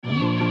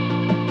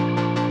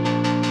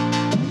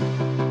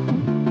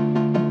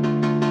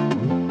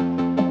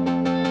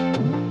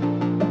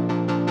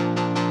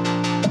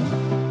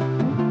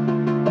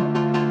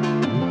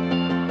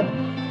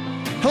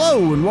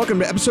Hello, and welcome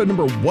to episode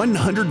number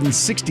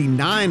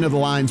 169 of the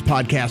Lines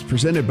Podcast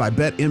presented by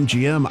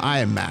BetMGM. I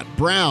am Matt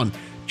Brown,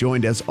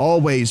 joined as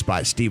always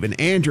by Steven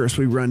Andrus.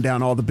 We run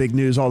down all the big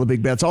news, all the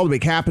big bets, all the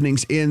big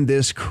happenings in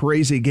this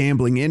crazy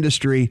gambling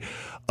industry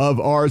of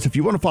ours. If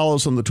you want to follow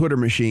us on the Twitter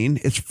machine,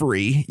 it's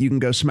free. You can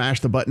go smash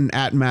the button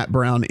at Matt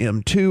Brown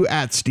M2,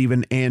 at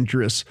Steven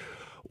Andrus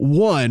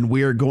 1.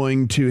 We are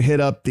going to hit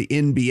up the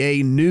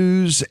NBA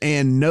news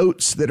and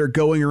notes that are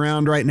going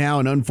around right now,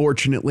 and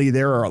unfortunately,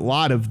 there are a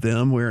lot of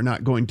them. We're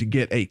not going to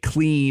get a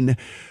clean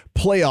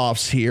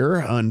playoffs here,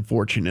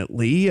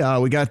 unfortunately.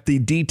 We got the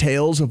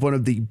details of one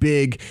of the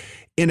big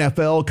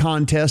NFL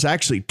contests,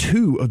 actually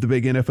two of the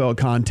big NFL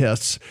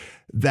contests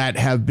that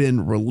have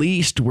been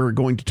released. We're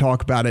going to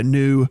talk about a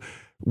new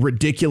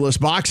ridiculous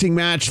boxing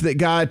match that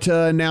got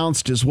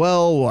announced as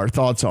well. Our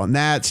thoughts on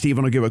that.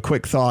 Steven will give a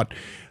quick thought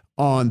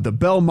on the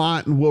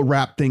Belmont, and we'll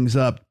wrap things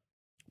up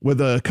with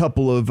a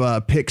couple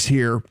of picks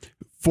here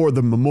for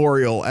the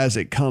Memorial as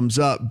it comes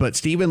up. But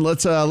Steven,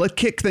 let's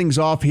kick things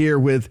off here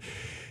with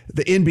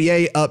the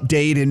NBA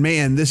update. And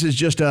man, this is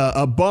just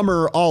a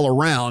bummer all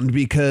around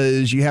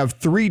because you have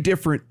three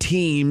different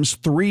teams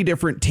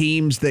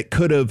that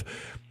could have,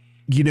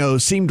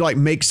 seemed like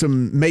made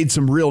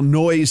some real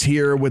noise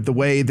here with the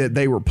way that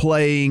they were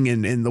playing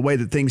and the way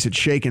that things had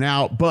shaken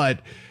out. But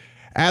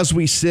as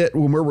we sit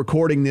when we're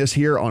recording this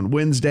here on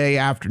Wednesday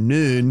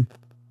afternoon,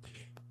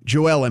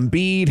 Joel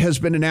Embiid has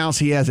been announced.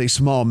 He has a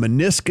small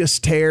meniscus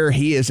tear.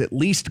 He is at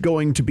least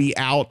going to be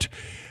out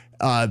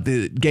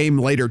the game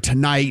later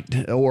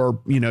tonight,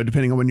 or,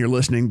 depending on when you're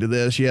listening to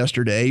this,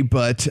 yesterday.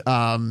 But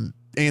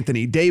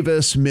Anthony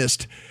Davis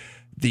missed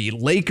the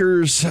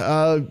Lakers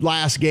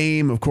last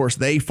game. Of course,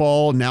 they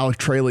fall, now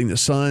trailing the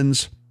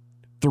Suns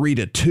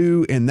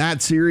 3-2 in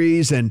that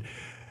series. And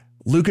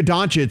Luka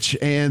Doncic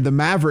and the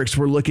Mavericks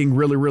were looking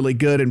really, really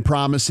good and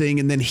promising.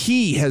 And then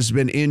he has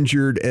been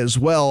injured as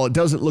well. It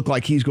doesn't look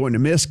like he's going to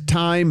miss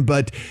time,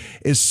 but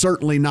is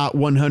certainly not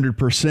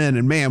 100%.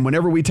 And man,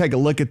 whenever we take a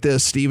look at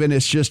this, Steven,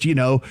 it's just,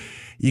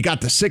 you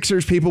got the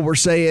Sixers. People were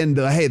saying,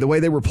 the way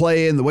they were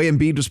playing, the way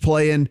Embiid was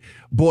playing,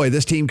 boy,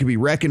 this team could be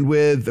reckoned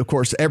with. Of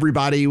course,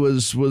 everybody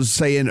was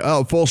saying,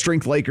 full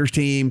strength Lakers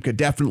team could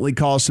definitely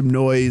cause some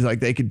noise. Like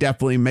they could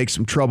definitely make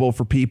some trouble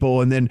for people.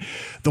 And then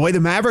the way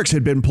the Mavericks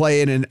had been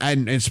playing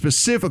and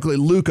specifically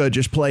Luka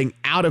just playing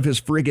out of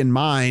his friggin'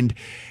 mind.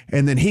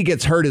 And then he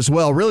gets hurt as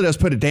well. Really does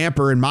put a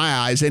damper in my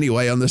eyes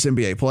anyway on this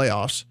NBA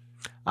playoffs.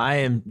 I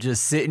am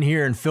just sitting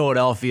here in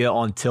Philadelphia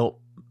on tilt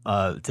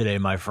today,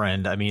 my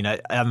friend. I mean,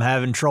 I'm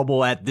having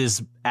trouble at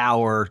this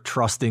hour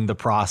trusting the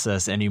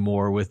process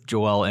anymore with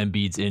Joel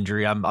Embiid's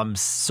injury. I'm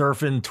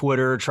surfing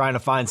Twitter trying to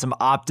find some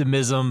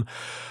optimism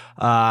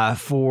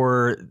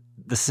for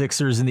the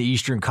Sixers in the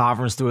Eastern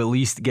Conference to at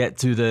least get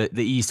to the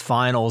East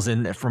Finals.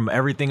 And from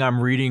everything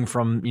I'm reading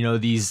from,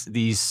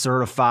 these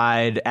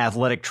certified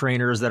athletic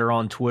trainers that are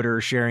on Twitter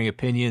sharing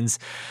opinions,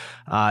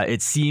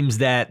 it seems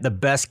that the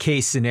best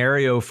case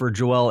scenario for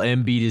Joel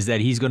Embiid is that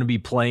he's going to be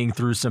playing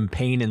through some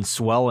pain and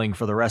swelling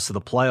for the rest of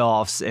the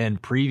playoffs,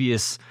 and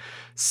previous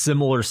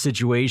similar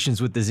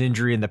situations with this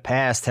injury in the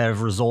past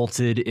have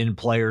resulted in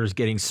players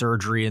getting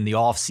surgery in the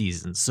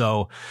offseason.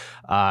 So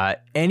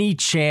any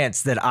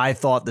chance that I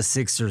thought the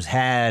Sixers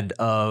had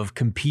of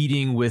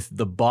competing with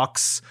the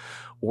Bucks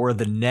or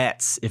the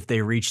Nets if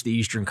they reach the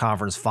Eastern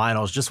Conference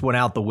Finals just went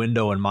out the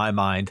window in my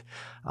mind.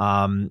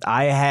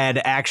 I had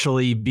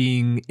actually,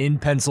 being in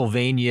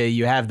Pennsylvania,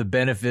 you have the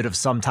benefit of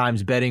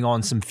sometimes betting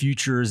on some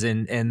futures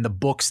and the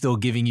book still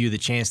giving you the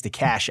chance to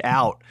cash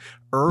out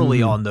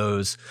early on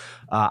those.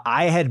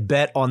 I had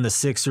bet on the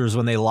Sixers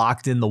when they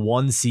locked in the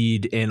 1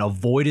 seed and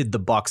avoided the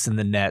Bucks and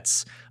the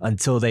Nets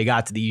until they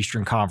got to the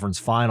Eastern Conference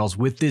Finals.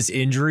 With this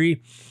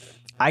injury,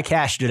 I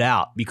cashed it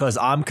out because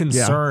I'm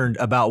concerned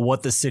about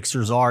what the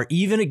Sixers are,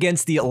 even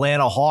against the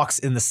Atlanta Hawks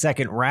in the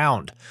second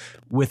round,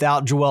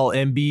 without Joel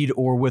Embiid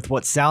or with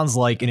what sounds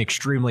like an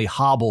extremely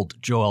hobbled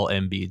Joel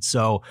Embiid.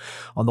 So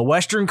on the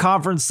Western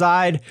Conference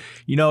side,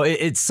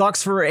 it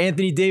sucks for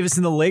Anthony Davis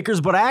and the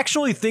Lakers, but I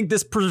actually think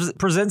this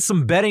presents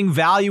some betting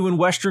value in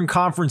Western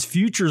Conference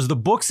futures. The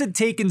books had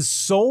taken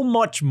so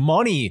much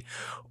money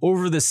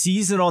over the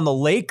season on the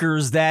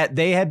Lakers that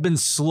they had been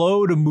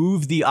slow to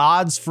move the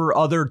odds for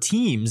other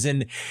teams.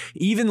 And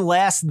even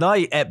last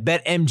night at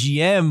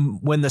BetMGM,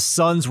 when the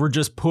Suns were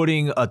just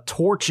putting a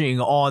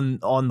torching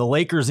on the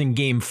Lakers in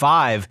Game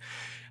 5,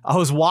 I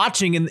was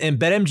watching, and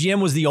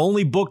BetMGM was the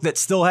only book that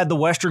still had the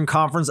Western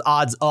Conference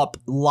odds up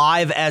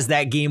live as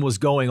that game was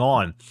going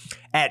on.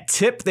 At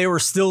tip, they were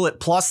still at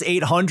plus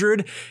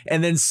 800,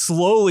 and then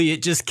slowly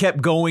it just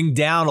kept going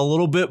down a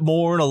little bit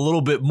more and a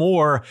little bit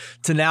more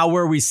to now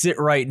where we sit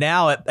right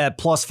now at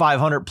plus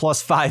 500,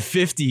 plus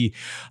 550.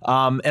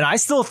 And I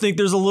still think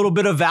there's a little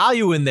bit of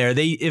value in there.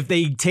 If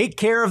they take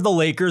care of the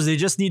Lakers, they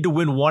just need to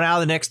win one out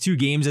of the next two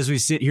games as we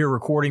sit here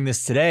recording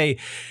this today.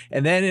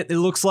 And then it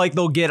looks like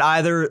they'll get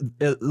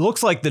it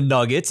looks like the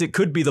Nuggets. It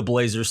could be the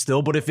Blazers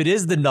still, but if it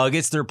is the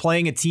Nuggets, they're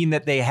playing a team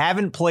that they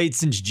haven't played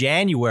since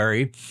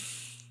January.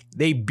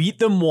 They beat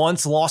them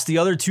once, lost the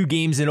other 2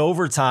 games in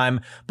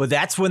overtime, but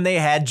that's when they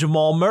had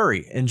Jamal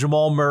Murray, and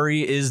Jamal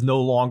Murray is no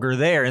longer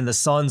there, and the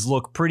Suns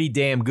look pretty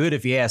damn good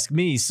if you ask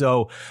me.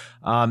 So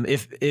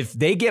if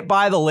they get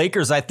by the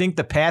Lakers, I think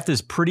the path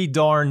is pretty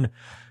darn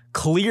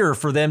clear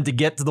for them to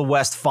get to the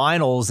West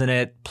Finals, and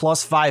at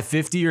plus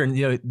 550,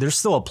 or there's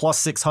still a plus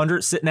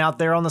 600 sitting out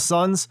there on the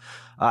Suns.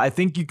 I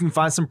think you can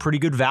find some pretty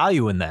good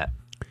value in that.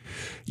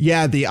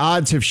 Yeah, the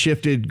odds have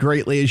shifted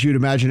greatly, as you'd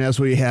imagine, as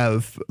we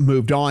have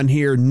moved on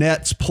here.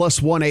 Nets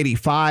plus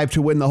 185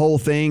 to win the whole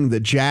thing. The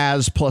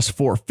Jazz plus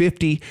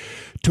 450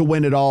 to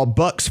win it all.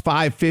 Bucks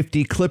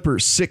 550,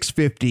 Clippers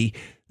 650.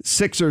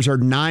 Sixers are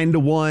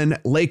 9-1,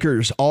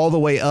 Lakers all the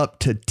way up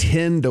to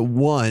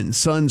 10-1,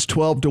 Suns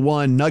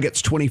 12-1,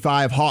 Nuggets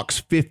 25, Hawks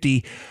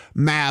 50,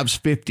 Mavs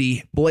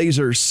 50,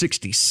 Blazers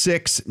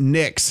 66,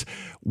 Knicks,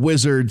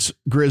 Wizards,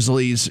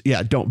 Grizzlies.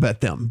 Yeah, don't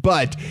bet them.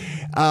 But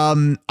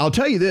I'll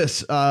tell you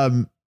this,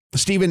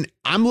 Stephen,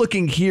 I'm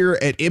looking here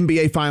at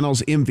NBA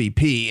Finals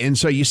MVP. And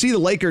so you see the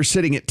Lakers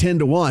sitting at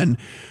 10-1,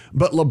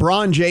 but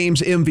LeBron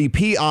James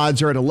MVP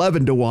odds are at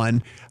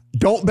 11-1.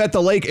 Don't bet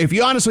the Lakers. If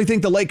you honestly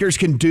think the Lakers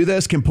can do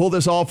this, can pull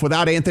this off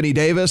without Anthony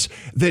Davis,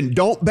 then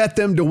don't bet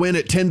them to win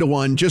at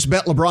 10-1. Just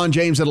bet LeBron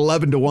James at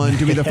 11-1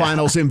 to be the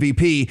finals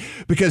MVP,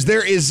 because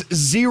there is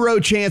zero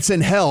chance in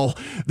hell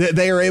that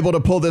they are able to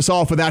pull this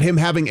off without him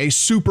having a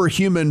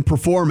superhuman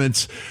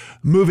performance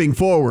moving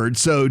forward.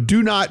 So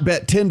do not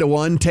bet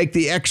 10-1. Take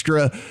the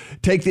extra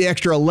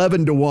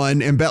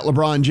 11-1 and bet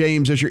LeBron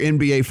James as your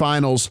NBA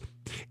Finals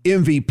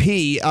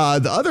MVP.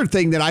 The other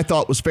thing that I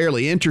thought was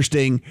fairly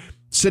interesting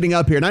sitting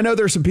up here, and I know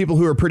there's some people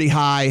who are pretty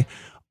high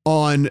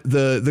on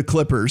the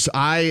Clippers.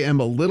 I'm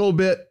a little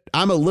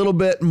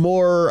bit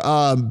more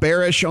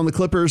bearish on the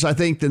Clippers, I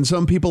think, than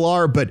some people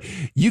are, but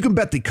you can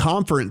bet the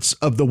conference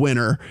of the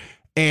winner,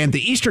 and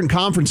the Eastern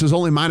Conference is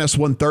only minus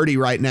 130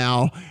 right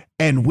now.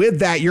 And with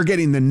that, you're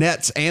getting the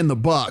Nets and the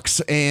Bucks.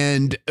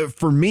 And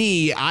for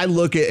me, I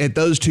look at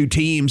those two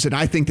teams, and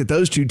I think that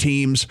those two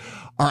teams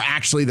are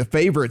actually the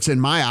favorites in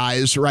my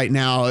eyes right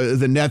now,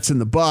 the Nets and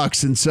the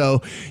Bucks. And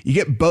so you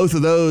get both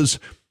of those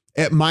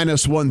at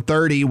minus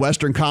 130.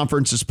 Western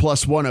Conference is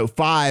plus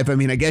 105. I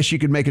mean, I guess you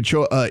could make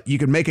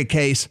a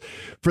case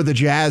for the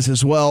Jazz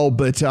as well.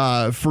 But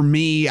for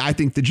me, I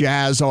think the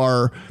Jazz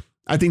are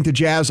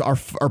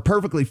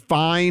perfectly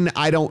fine.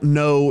 I don't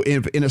know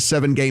if in a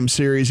 7-game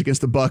series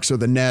against the Bucks or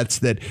the Nets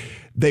that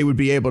they would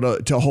be able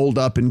to hold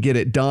up and get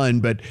it done.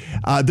 But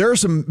there are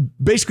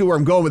basically where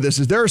I'm going with this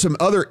is there are some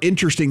other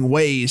interesting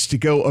ways to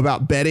go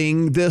about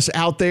betting this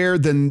out there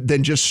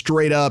than just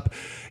straight up,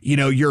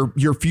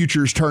 your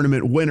futures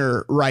tournament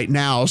winner right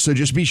now. So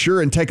just be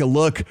sure and take a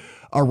look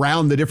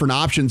around the different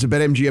options that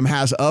BetMGM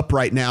has up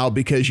right now,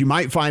 because you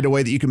might find a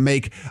way that you can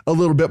make a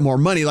little bit more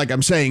money. Like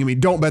I'm saying, I mean,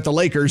 don't bet the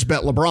Lakers,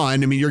 bet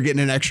LeBron. I mean, you're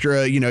getting an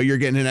extra,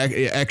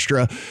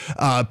 extra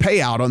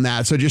payout on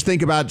that. So just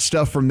think about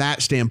stuff from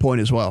that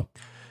standpoint as well.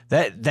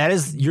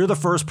 You're the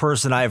first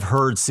person I've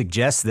heard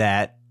suggest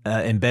that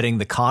in betting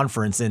the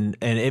conference, and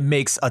it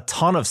makes a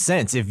ton of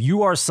sense. If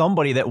you are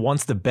somebody that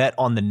wants to bet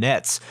on the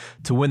Nets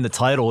to win the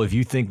title, if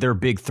you think their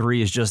big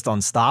three is just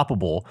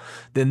unstoppable,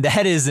 then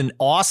that is an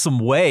awesome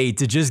way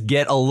to just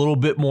get a little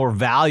bit more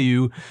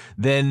value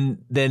than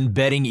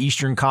betting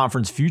Eastern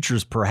Conference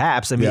futures,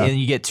 perhaps. I mean, and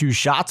you get 2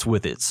 shots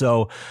with it.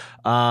 So,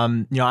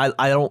 I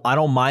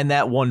don't mind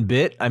that one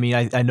bit. I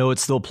mean, I know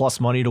it's still plus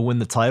money to win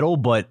the title,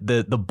 but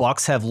the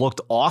Bucks have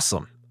looked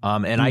awesome.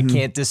 And I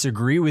can't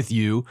disagree with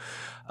you.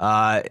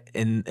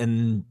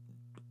 And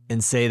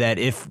say that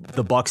if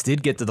the Bucks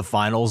did get to the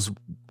finals,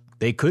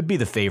 they could be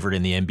the favorite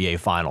in the NBA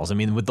Finals. I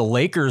mean, with the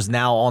Lakers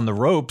now on the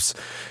ropes,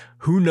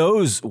 who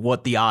knows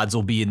what the odds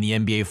will be in the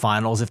NBA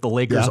Finals if the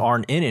Lakers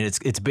aren't in it?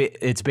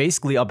 It's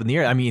basically up in the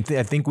air. I mean,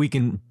 I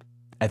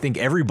think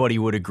everybody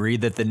would agree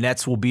that the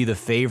Nets will be the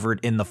favorite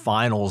in the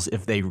finals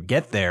if they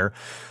get there,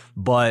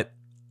 but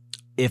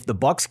if the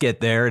Bucks get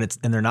there and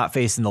they're not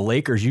facing the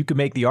Lakers, you could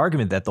make the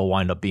argument that they'll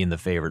wind up being the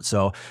favorite.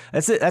 So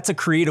that's a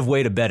creative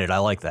way to bet it. I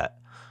like that.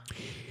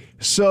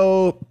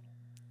 So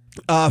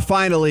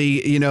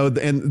finally, and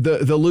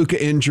the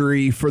Luka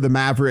injury for the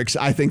Mavericks,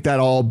 I think that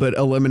all but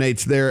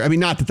eliminates I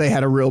mean, not that they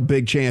had a real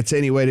big chance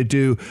anyway to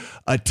do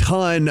a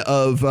ton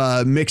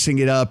of mixing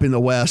it up in the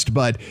West,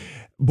 but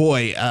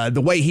boy,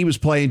 the way he was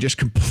playing, just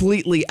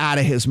completely out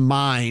of his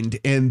mind,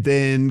 and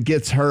then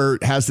gets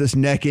hurt, has this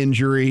neck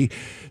injury,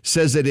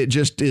 says that it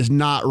just is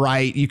not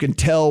right. You can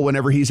tell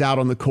whenever he's out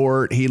on the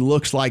court, he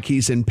looks like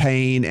he's in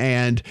pain,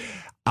 and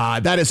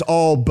that is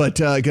all but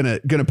gonna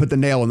put the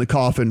nail in the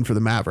coffin for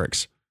the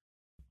Mavericks.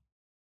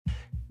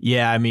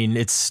 Yeah, I mean,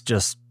 it's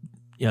just,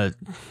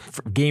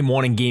 game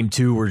 1 and game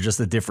 2 were just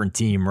a different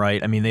team,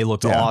 right? I mean, they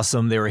looked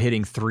awesome. They were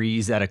hitting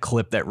threes at a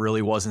clip that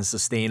really wasn't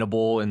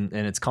sustainable, and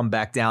it's come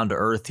back down to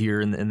earth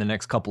here in the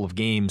next couple of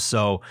games.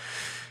 So,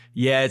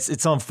 Yeah,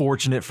 it's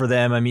unfortunate for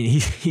them. I mean,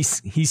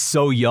 he's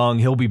so young.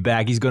 He'll be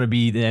back. He's going to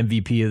be the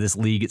MVP of this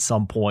league at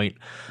some point.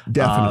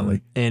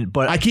 Definitely.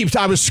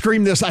 I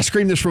screamed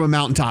this from a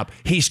mountaintop.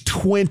 He's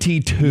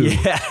 22.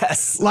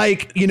 Yes.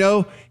 Like,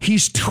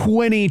 he's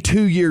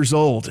 22 years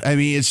old. I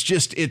mean,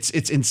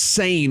 it's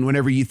insane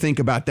whenever you think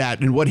about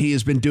that and what he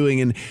has been doing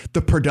and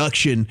the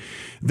production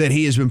that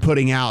he has been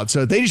putting out.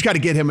 So they just got to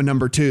get him a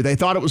number 2. They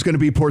thought it was going to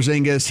be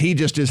Porzingis. He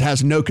just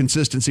has no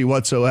consistency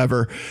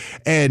whatsoever.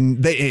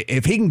 And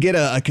if he can get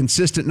a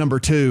consistent number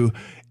 2,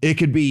 it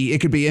could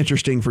be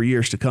interesting for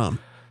years to come.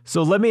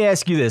 So let me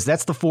ask you this.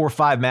 That's the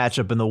 4-5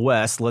 matchup in the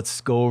West. Let's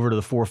go over to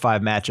the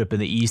 4-5 matchup in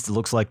the East. It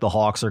looks like the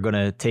Hawks are going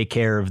to take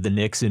care of the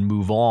Knicks and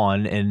move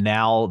on. And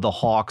now the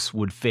Hawks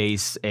would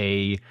face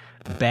a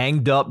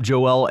banged up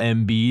Joel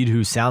Embiid,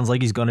 who sounds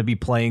like he's going to be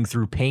playing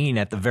through pain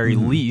at the very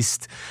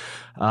least.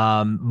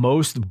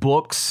 Most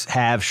books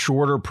have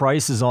shorter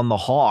prices on the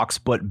Hawks,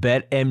 but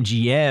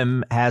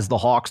BetMGM has the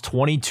Hawks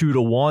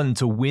 22-1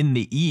 to win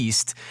the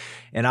East.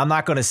 And I'm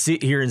not going to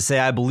sit here and say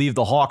I believe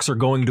the Hawks are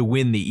going to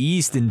win the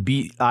East and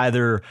beat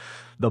either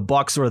the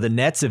Bucks or the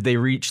Nets if they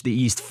reach the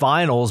East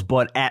Finals.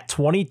 But at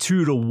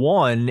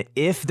 22-1,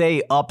 if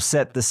they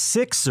upset the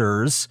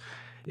Sixers,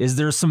 is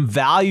there some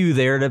value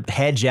there to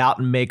hedge out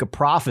and make a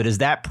profit? Is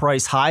that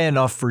price high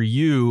enough for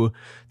you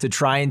to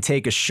try and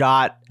take a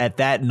shot at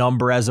that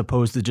number as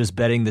opposed to just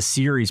betting the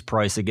series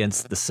price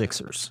against the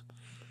Sixers?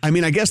 I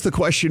mean, I guess the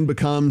question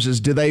becomes is,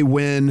 do they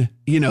win?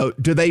 Do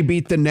they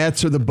beat the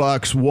Nets or the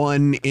Bucks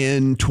 1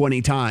 in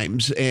 20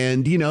 times?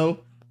 And,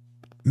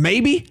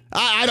 maybe.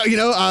 I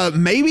don't,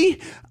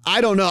 maybe.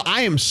 I don't know.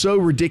 I am so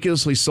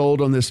ridiculously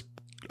sold on this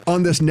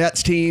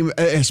Nets team,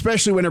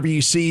 especially whenever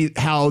you see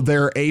how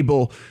they're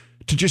able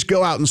to just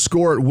go out and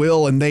score at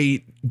will, and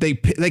they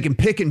can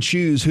pick and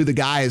choose who the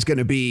guy is going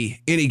to be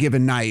any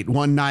given night.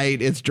 One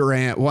night it's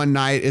Durant, one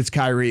night it's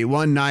Kyrie,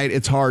 one night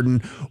it's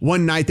Harden,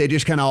 one night they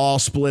just kind of all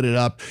split it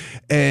up.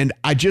 And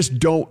I just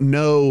don't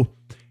know,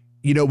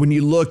 when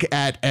you look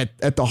at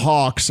the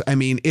Hawks, I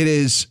mean, it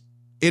is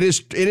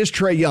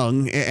Trae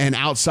Young, and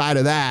outside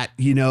of that,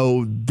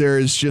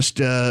 there's just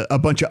a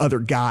bunch of other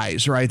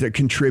guys, right? They're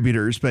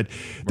contributors, but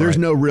there's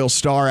no real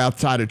star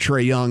outside of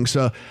Trae Young.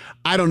 So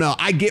I don't know.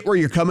 I get where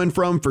you're coming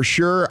from for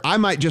sure. I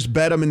might just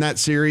bet them in that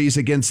series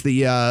against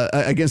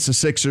the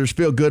Sixers.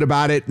 Feel good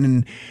about it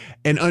and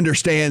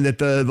understand that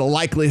the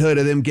likelihood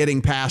of them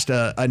getting past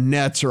a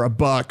Nets or a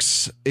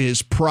Bucks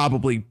is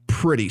probably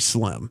pretty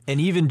slim. And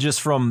even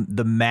just from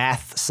the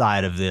math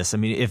side of this, I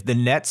mean, if the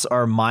Nets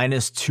are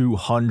minus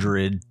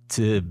 200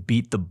 to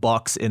beat the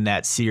Bucks in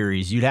that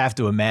series, you'd have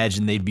to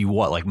imagine they'd be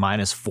like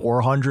minus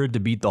 400 to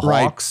beat the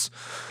Hawks.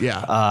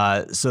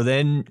 Yeah. So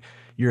then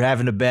you're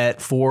having to bet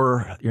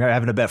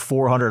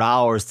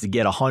 $400 to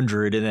get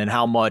 100, and then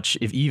how much,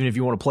 even if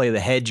you want to play the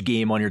hedge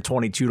game on your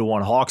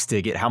 22-1 Hawks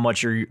ticket, how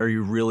much are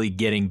you really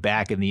getting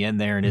back in the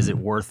end there, and is it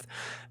worth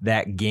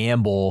that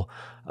gamble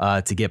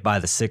to get by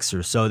the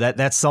Sixers? So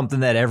that's something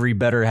that every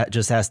bettor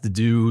just has to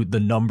do the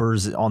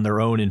numbers on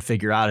their own and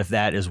figure out if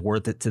that is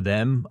worth it to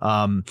them.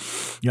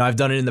 I've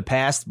done it in the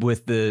past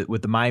with the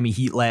Miami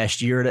Heat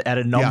last year at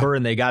a number,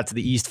 and they got to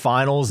the East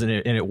Finals, and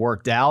it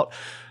worked out.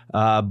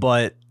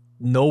 But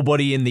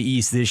nobody in the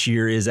East this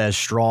year is as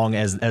strong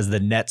as the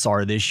Nets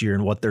are this year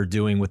and what they're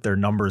doing with their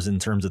numbers in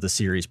terms of the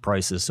series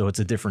prices. So it's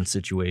a different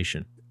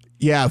situation.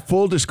 Yeah,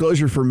 full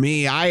disclosure for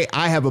me, I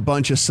have a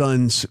bunch of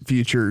Suns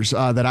futures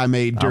that I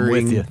made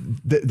during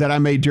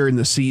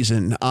the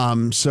season.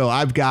 So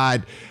I've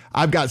got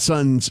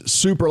Suns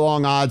super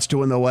long odds to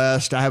win the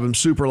West. I have them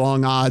super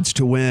long odds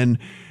to win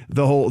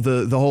the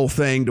whole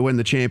thing, to win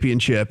the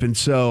championship. And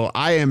so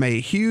I am a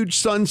huge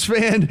Suns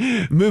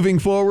fan moving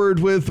forward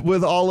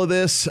with all of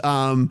this.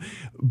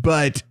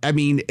 But I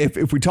mean,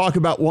 if we talk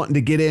about wanting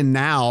to get in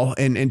now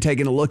and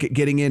taking a look at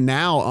getting in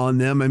now on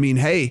them, I mean,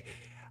 hey,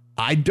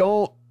 like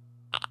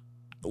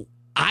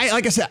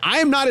I said, I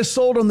am not as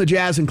sold on the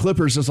Jazz and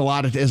Clippers as a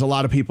lot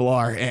of people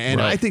are. And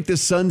right. I think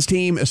this Suns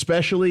team,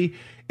 especially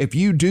if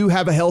you do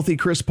have a healthy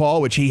Chris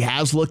Paul, which he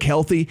has looked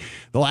healthy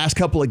the last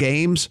couple of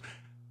games,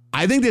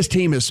 I think this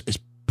team is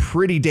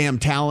pretty damn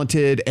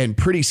talented and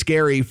pretty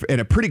scary and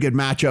a pretty good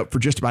matchup for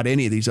just about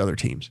any of these other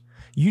teams.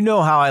 You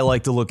know how I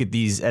like to look at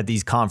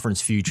these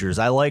conference futures.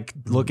 I like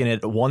looking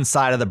at one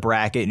side of the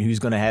bracket and who's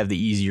going to have the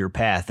easier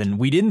path. And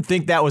we didn't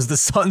think that was the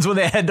Suns when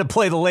they had to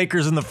play the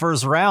Lakers in the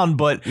first round.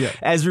 But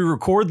as we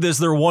record this,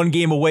 they're one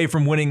game away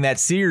from winning that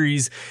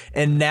series,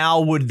 and now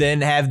would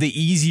then have the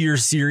easier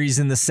series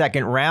in the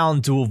second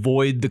round to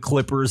avoid the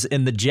Clippers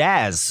and the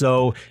Jazz.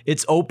 So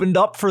it's opened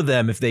up for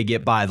them if they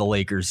get by the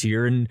Lakers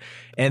here.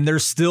 And they're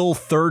still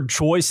third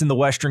choice in the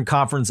Western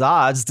Conference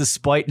odds,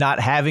 despite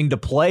not having to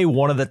play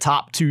one of the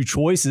top two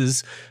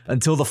choices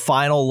until the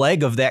final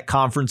leg of that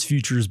conference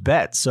futures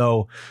bet.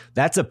 So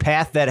that's a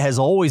path that has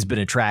always been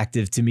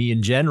attractive to me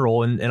in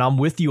general. And I'm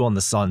with you on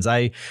the Suns.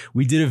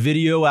 We did a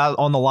video out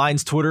on the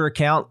Lions Twitter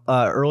account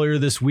earlier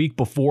this week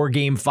before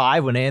Game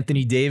 5 when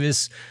Anthony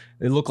Davis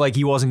It looked like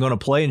he wasn't going to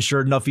play, and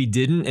sure enough, he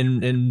didn't.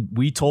 And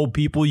we told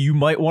people you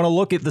might want to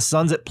look at the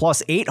Suns at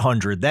plus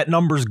 800. That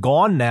number's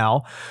gone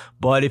now.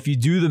 But if you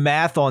do the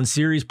math on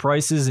series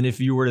prices, and if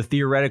you were to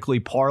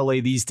theoretically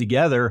parlay these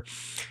together,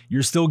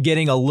 you're still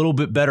getting a little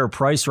bit better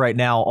price right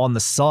now on the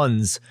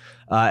Suns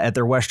at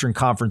their Western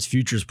Conference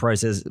futures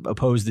price, as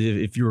opposed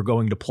to if you were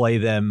going to play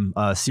them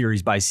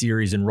series by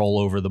series and roll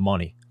over the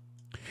money.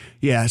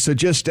 Yeah. So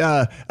just,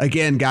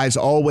 again, guys,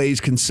 always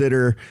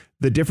consider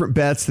the different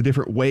bets, the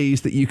different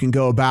ways that you can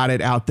go about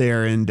it out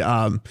there, and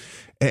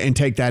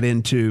take that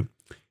into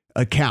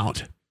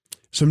account.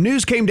 Some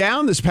news came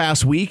down this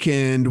past week,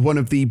 and one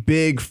of the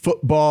big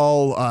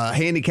football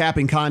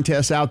handicapping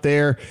contests out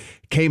there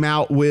came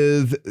out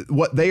with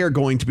what they are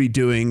going to be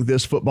doing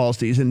this football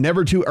season.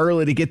 Never too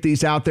early to get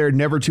these out there,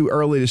 never too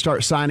early to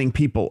start signing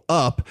people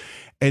up.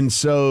 And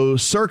so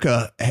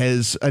Circa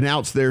has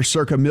announced their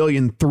Circa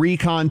Million 3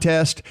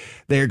 contest.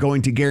 They're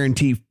going to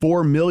guarantee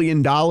 $4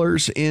 million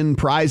in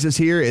prizes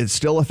here. It's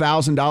still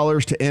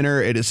 $1,000 to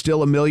enter. It is still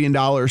 $1 million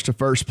to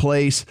first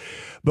place.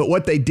 But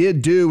what they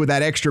did do with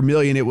that extra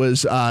million, it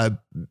was $3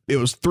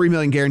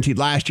 million guaranteed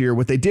last year.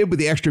 What they did with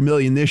the extra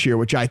million this year,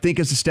 which I think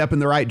is a step in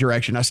the right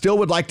direction. I still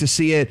would like to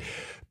see it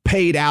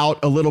paid out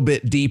a little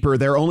bit deeper.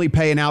 They're only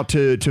paying out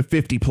to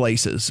 50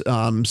 places.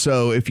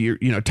 So if you're,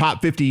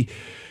 top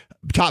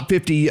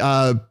 50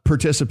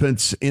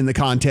 participants in the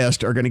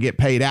contest are going to get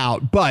paid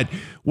out. But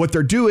what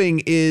they're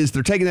doing is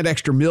they're taking that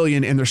extra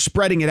million and they're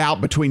spreading it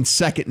out between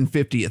second and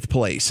 50th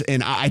place.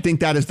 And I think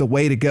that is the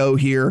way to go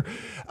here.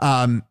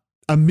 $1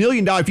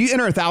 million. If you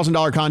enter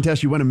 $1,000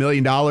 contest, you win $1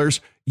 million.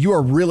 You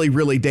are really,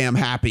 really damn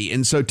happy.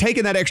 And so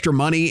taking that extra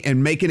money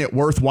and making it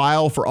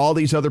worthwhile for all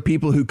these other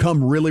people who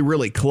come really,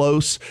 really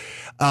close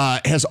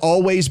has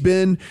always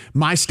been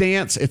my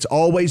stance. It's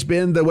always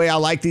been the way I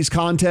like these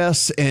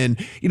contests.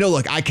 And,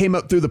 look, I came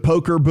up through the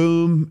poker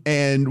boom,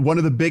 and one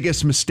of the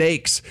biggest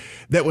mistakes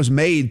that was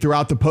made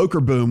throughout the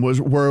poker boom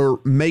were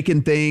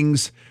making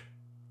things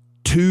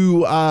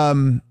too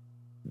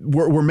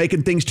we're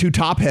making things too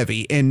top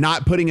heavy and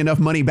not putting enough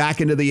money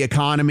back into the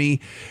economy.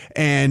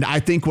 And I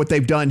think what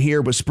they've done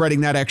here was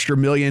spreading that extra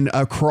million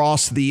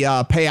across the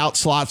payout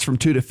slots from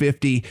 2 to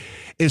 50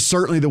 is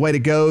certainly the way to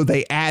go.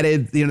 They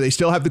added, they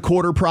still have the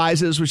quarter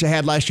prizes, which they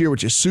had last year,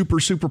 which is super,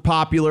 super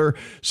popular.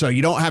 So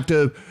you don't have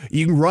to,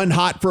 you can run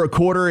hot for a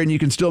quarter and you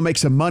can still make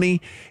some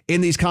money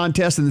in these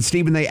contests. And then,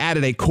 Stephen, they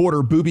added a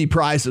quarter booby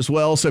prize as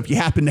well. So if you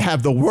happen to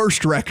have the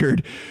worst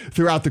record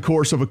throughout the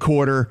course of a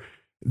quarter,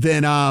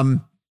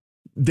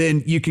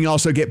 then you can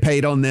also get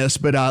paid on this.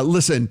 But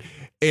listen,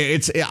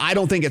 I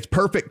don't think it's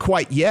perfect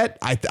quite yet.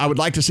 I would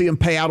like to see them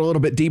pay out a little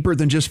bit deeper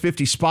than just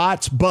 50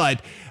 spots.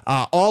 But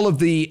all of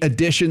the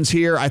additions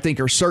here, I think,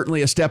 are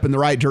certainly a step in the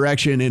right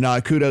direction.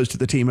 And kudos to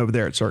the team over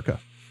there at Circa.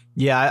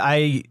 Yeah,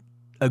 I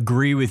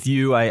agree with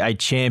you. I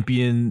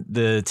champion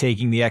the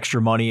taking the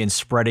extra money and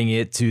spreading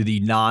it to the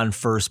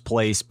non-first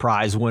place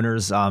prize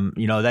winners.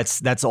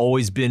 That's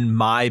always been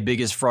my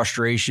biggest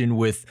frustration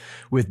with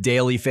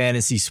daily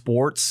fantasy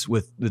sports,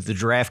 with the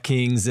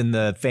DraftKings and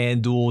the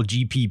FanDuel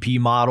GPP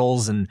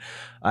models, and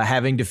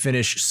having to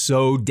finish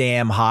so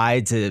damn high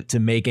to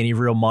make any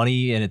real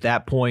money. And at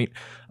that point,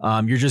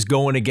 you're just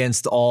going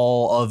against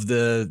all of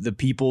the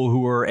people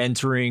who are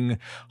entering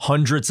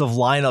hundreds of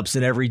lineups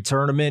in every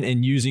tournament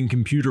and using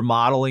computer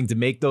modeling to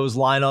make those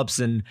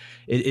lineups. And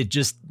it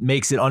just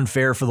makes it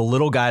unfair for the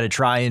little guy to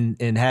try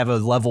and have a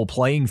level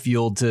playing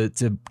field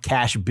to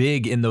cash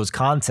big in those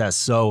contests.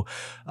 So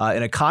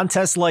in a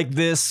contest like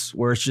this,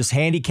 where it's just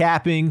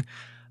handicapping,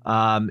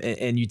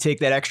 and you take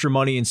that extra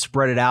money and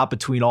spread it out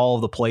between all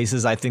of the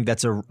places, I think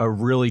that's a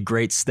really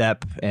great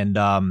step. And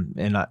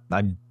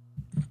I'm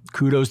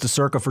kudos to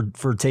Circa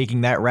for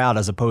taking that route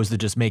as opposed to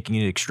just making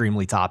it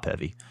extremely top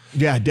heavy.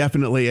 Yeah,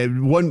 definitely.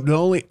 The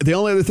only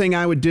other thing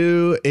I would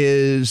do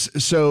is,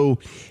 so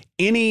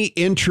any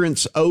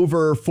entrance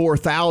over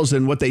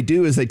 4,000, what they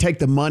do is they take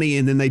the money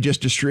and then they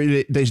just distribute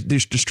it. They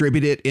just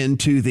distribute it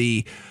into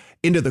the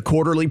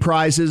quarterly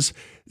prizes.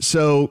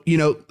 So,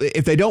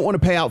 if they don't want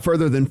to pay out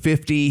further than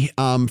 50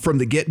 from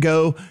the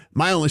get-go,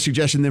 my only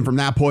suggestion then from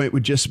that point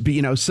would just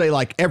be, say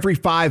like every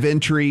 5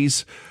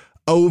 entries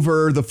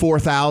over the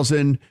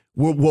 4,000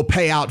 will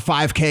pay out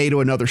 $5,000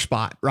 to another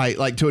spot, right?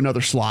 Like to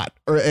another slot.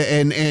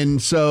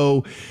 And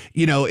so,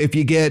 if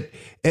you get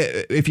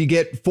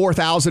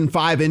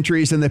 4,005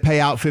 entries and they pay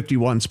out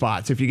 51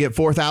 spots, if you get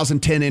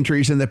 4,010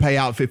 entries and they pay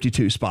out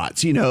 52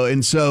 spots,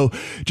 and so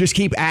just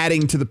keep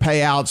adding to the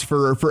payouts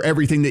for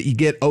everything that you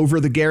get over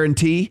the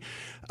guarantee.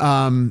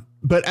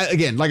 But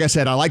again, like I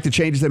said, I like the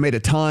changes. They made a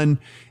ton.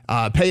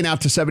 Paying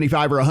out to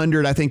 75 or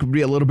 100, I think would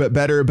be a little bit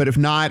better. But if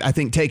not, I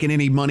think taking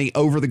any money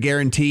over the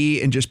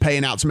guarantee and just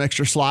paying out some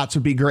extra slots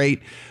would be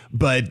great.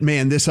 But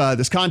man, this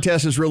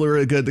contest is really,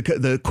 really good.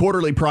 The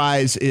quarterly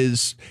prize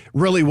is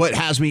really what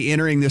has me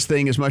entering this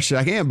thing as much as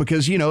I can,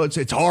 because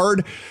it's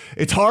hard.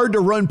 It's hard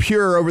to run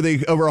pure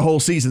over a whole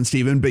season,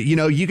 Stephen. But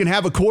you can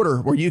have a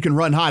quarter where you can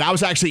run hot. I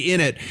was actually in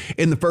it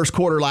in the first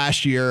quarter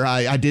last year.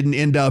 I didn't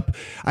end up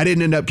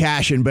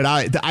cashing, but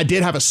I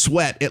did have a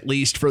sweat at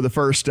least for the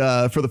first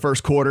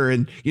quarter. quarter.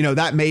 And,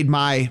 that made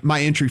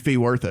my entry fee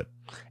worth it.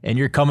 And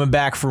you're coming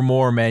back for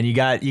more, man. You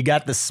got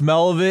the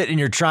smell of it, and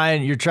you're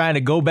trying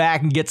to go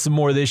back and get some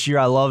more this year.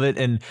 I love it.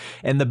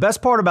 And the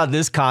best part about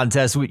this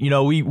contest,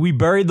 we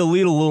buried the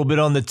lead a little bit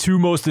on the two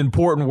most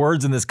important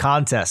words in this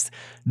contest.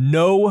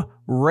 No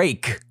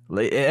rake.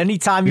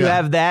 Anytime you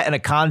have that in a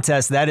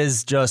contest, that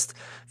is just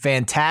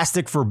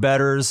fantastic for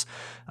bettors.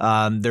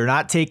 They're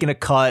not taking a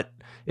cut.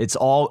 It's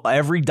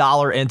every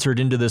dollar entered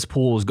into this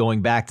pool is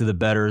going back to the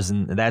bettors,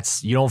 and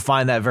you don't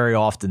find that very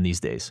often these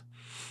days.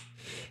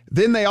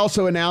 Then they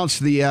also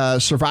announced the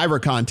Survivor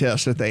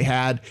contest that they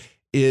had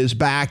is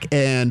back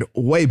and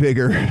way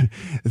bigger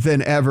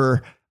than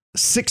ever.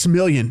 6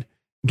 million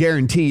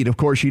guaranteed. Of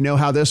course, you know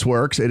how this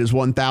works. It is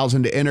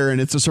 1,000 to enter, and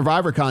it's a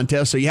Survivor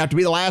contest, so you have to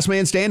be the last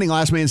man standing.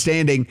 Last man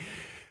standing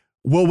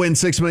will win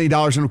 $6 million.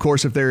 And of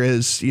course, if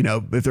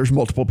there's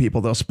multiple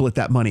people, they'll split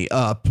that money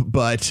up.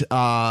 But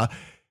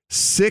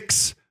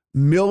 6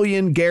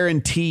 million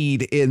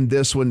guaranteed in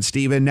this one,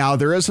 Steven. Now,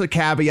 there is a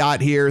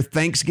caveat here.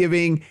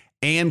 Thanksgiving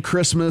and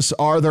Christmas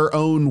are their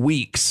own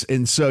weeks.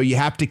 And so you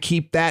have to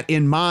keep that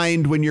in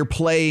mind when you're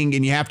playing,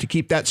 and you have to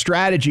keep that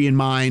strategy in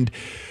mind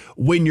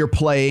when you're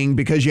playing,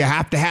 because you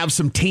have to have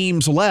some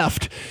teams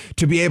left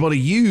to be able to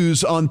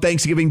use on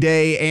Thanksgiving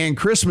Day and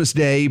Christmas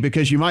Day,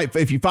 because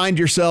if you find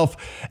yourself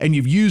and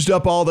you've used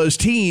up all those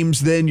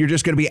teams, then you're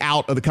just going to be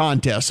out of the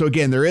contest. So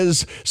again, there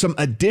is some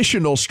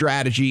additional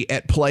strategy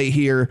at play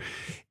here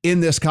in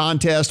this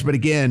contest. But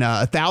again,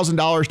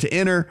 $1,000 to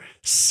enter,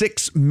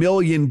 6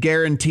 million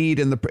guaranteed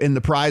in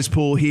the prize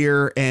pool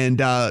here. And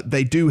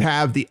they do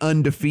have the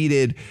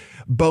undefeated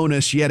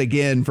bonus yet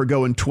again for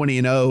going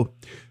 20-0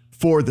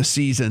 for the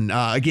season.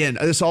 Again,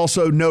 this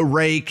also no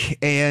rake,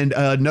 and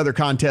another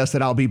contest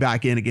that I'll be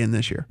back in again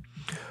this year.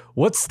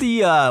 What's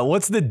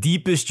the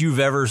deepest you've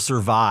ever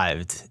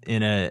survived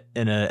in a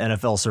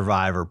NFL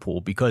Survivor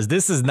pool? Because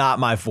this is not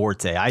my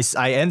forte. I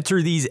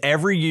enter these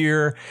every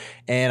year,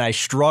 and I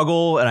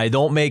struggle, and I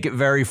don't make it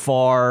very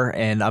far.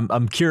 And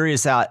I'm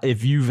curious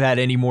if you've had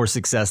any more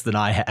success than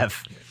I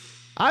have.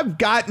 I've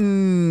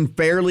gotten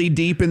fairly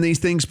deep in these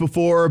things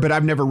before, but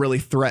I've never really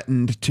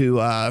threatened to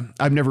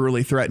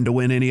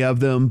win any of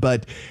them.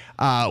 But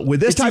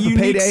with this type of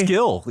payday,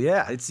 skill,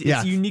 it's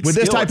unique. With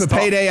this type of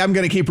payday, I'm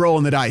going to keep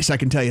rolling the dice. I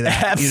can tell you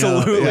that.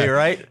 Absolutely,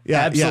 right?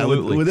 Yeah,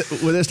 absolutely. With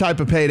this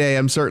type of payday,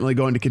 I'm certainly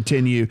going to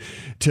continue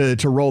to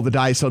roll the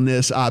dice on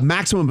this.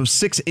 Maximum of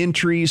 6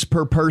 entries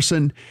per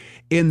person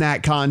in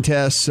that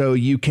contest, so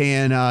you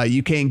can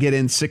get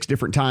in 6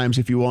 different times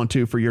if you want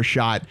to for your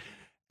shot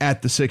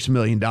at the $6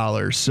 million.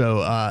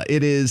 So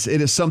it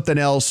is something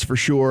else for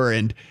sure.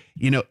 And,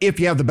 if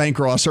you have the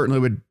bankroll, I certainly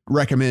would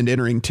recommend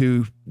entering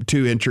two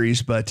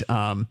entries, but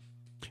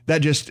that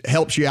just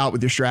helps you out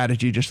with your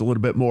strategy just a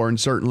little bit more. And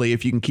certainly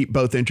if you can keep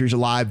both entries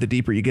alive, the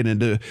deeper you get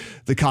into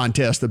the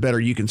contest, the better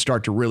you can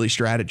start to really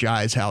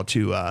strategize how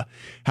to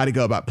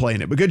go about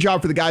playing it. But good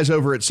job for the guys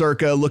over at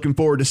Circa. Looking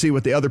forward to see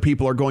what the other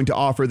people are going to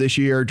offer this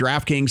year.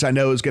 DraftKings, I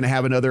know, is going to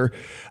have another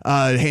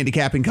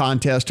handicapping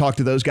contest. Talk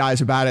to those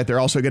guys about it. They're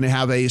also going to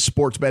have a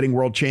sports betting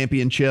world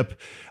championship.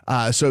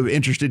 So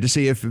interested to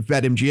see if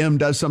BetMGM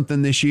does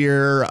something this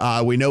year.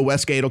 We know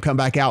Westgate will come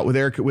back out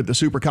with the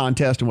super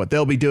contest and what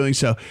they'll be doing.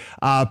 So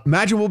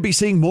imagine we'll be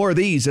seeing more of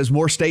these as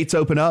more states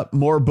open up,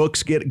 more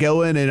books get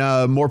going,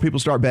 and more people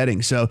start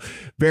betting. So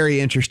very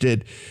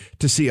interested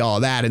to see all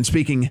that. And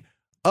speaking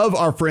of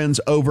our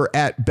friends over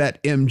at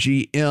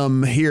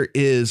BetMGM, here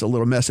is a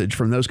little message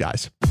from those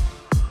guys.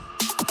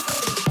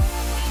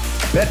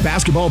 Bet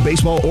basketball,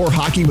 baseball, or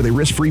hockey with a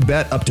risk-free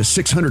bet up to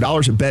 $600 at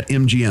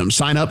BetMGM.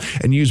 Sign up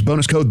and use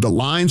bonus code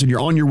THELINES, and you're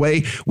on your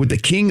way with the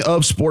king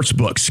of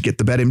sportsbooks. Get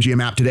the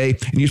BetMGM app today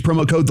and use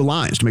promo code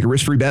THELINES to make a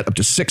risk-free bet up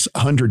to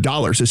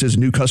 $600. This is a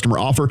new customer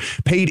offer.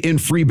 Paid in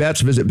free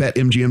bets. Visit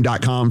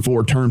BetMGM.com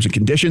for terms and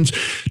conditions.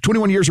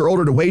 21 years or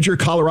older to wager.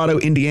 Colorado,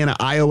 Indiana,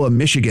 Iowa,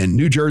 Michigan,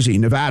 New Jersey,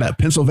 Nevada,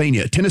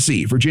 Pennsylvania,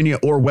 Tennessee, Virginia,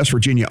 or West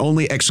Virginia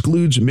only.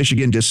 Excludes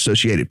Michigan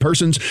disassociated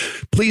persons.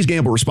 Please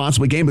gamble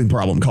responsibly. Gambling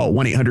problem? Call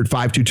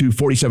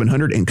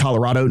 1-800-522-4700 in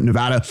Colorado,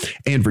 Nevada,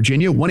 and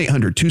Virginia.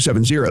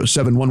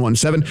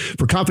 1-800-270-7117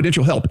 for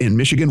confidential help in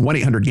Michigan.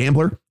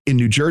 1-800-GAMBLER in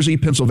New Jersey,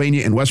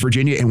 Pennsylvania, and West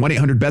Virginia, and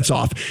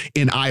 1-800-BETS-OFF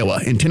in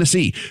Iowa. In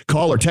Tennessee,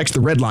 call or text the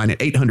red line at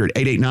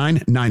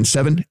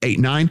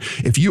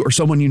 800-889-9789. If you or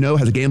someone you know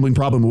has a gambling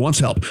problem and wants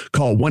help,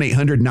 call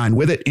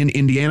 1-800-9-WITH-IT in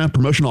Indiana.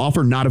 Promotional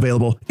offer not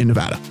available in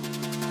Nevada.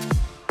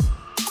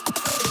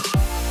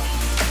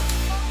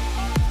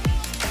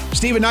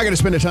 Steven, not going to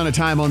spend a ton of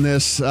time on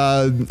this.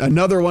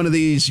 Another one of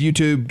these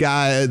YouTube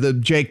guy, the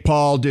Jake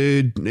Paul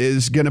dude,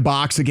 is going to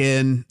box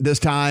again this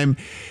time.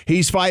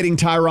 He's fighting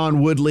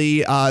Tyron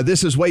Woodley.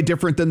 This is way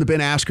different than the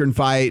Ben Askren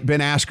fight. Ben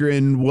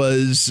Askren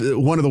was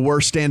one of the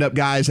worst stand-up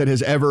guys that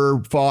has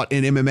ever fought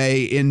in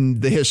MMA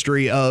in the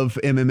history of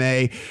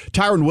MMA.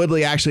 Tyron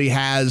Woodley actually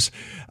has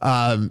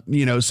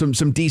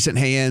some decent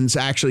hands,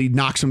 actually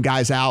knocked some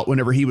guys out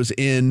whenever he was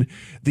in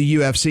the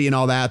UFC and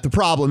all that. The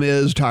problem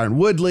is Tyron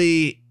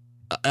Woodley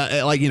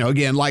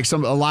Again, like a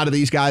lot of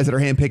these guys that are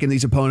handpicking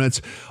these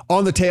opponents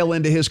on the tail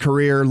end of his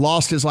career,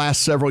 lost his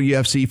last several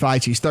UFC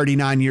fights. He's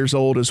 39 years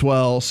old as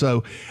well.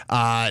 So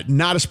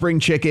not a spring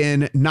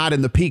chicken, not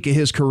in the peak of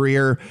his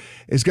career,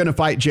 is going to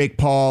fight Jake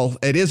Paul.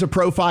 It is a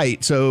pro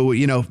fight. So,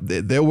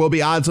 there will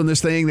be odds on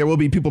this thing. There will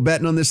be people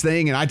betting on this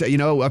thing. And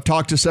I've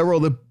talked to several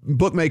of the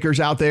bookmakers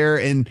out there,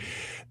 and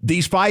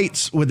these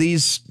fights with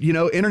these,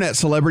 internet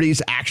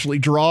celebrities actually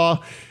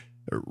draw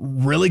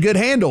really good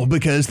handle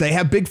because they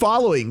have big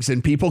followings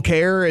and people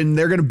care and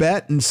they're going to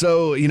bet. And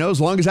so, as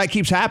long as that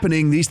keeps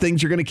happening, these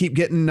things are going to keep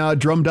getting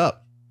drummed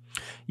up.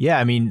 Yeah,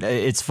 I mean,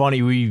 it's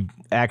funny. We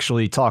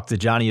actually talked to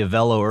Johnny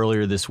Avello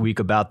earlier this week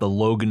about the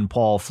Logan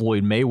Paul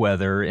Floyd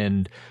Mayweather.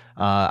 And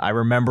I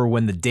remember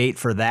when the date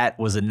for that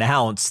was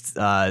announced,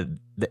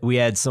 we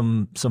had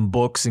some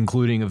books,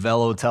 including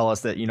Avello, tell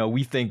us that,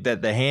 we think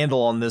that the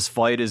handle on this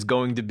fight is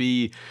going to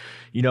be,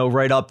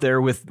 right up there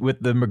with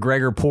the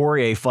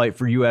McGregor-Poirier fight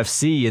for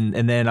UFC.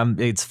 And then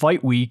it's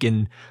fight week,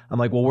 and I'm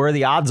like, well, where are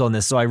the odds on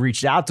this? So I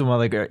reached out to him. I'm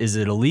like, is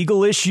it a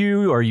legal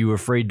issue? Are you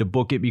afraid to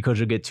book it because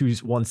you'll get too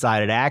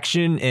one-sided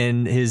action?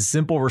 And his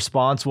simple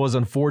response was,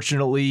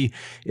 unfortunately,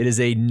 it is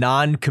a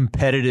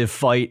non-competitive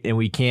fight and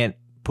we can't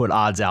put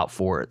odds out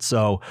for it.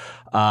 So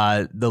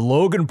the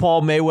Logan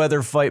Paul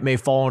Mayweather fight may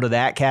fall into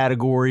that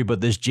category,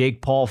 but this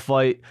Jake Paul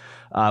fight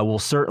will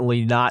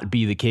certainly not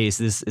be the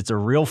case. It's a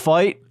real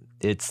fight.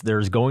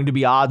 There's going to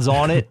be odds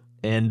on it.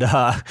 And,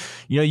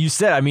 you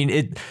said, I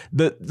mean,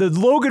 the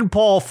Logan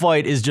Paul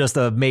fight is just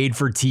a made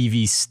for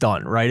TV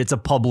stunt, right? It's a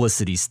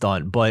publicity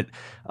stunt. But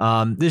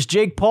this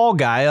Jake Paul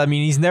guy, I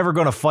mean, he's never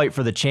going to fight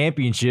for the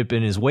championship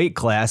in his weight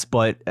class,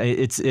 but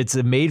it's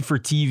a made for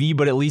TV,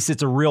 but at least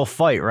it's a real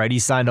fight, right? He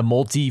signed a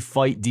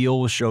multi-fight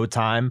deal with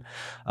Showtime.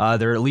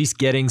 They're at least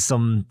getting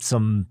some,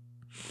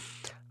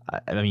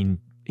 I mean,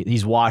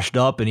 he's washed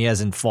up and he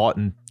hasn't fought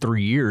in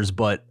 3 years,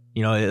 but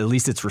at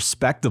least it's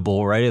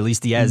respectable, right? At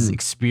least he has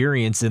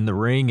experience in the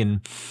ring, and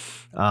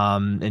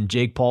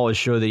Jake Paul has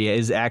shown that he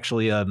is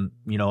actually I don't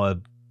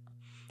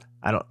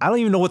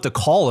even know what to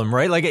call him,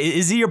 right? Like,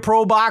 is he a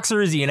pro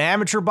boxer? Is he an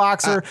amateur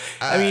boxer?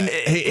 I mean,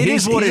 it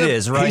is what it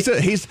is, right?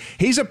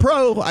 He's a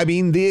pro. I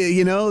mean,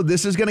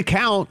 this is going to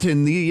count,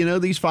 and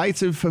these fights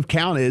have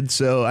counted.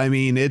 So I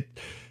mean,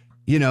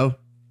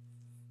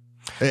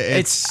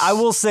 I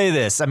will say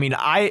this. I mean,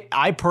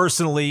 I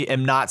personally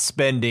am not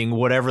spending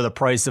whatever the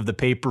price of the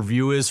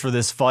pay-per-view is for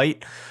this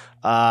fight.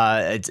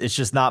 It's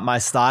just not my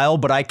style,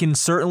 but I can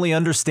certainly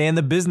understand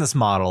the business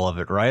model of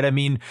it, right? I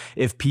mean,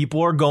 if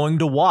people are going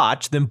to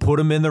watch, then put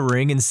them in the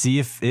ring and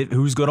see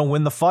who's going to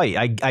win the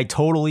fight. I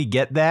totally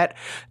get that.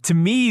 To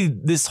me,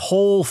 this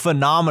whole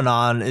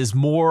phenomenon is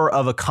more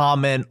of a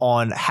comment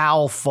on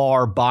how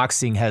far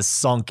boxing has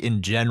sunk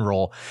in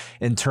general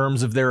in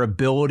terms of their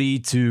ability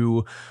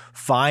to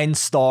find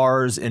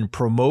stars and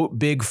promote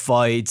big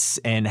fights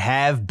and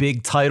have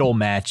big title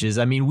matches.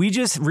 I mean, we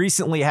just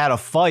recently had a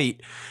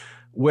fight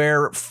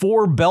where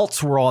 4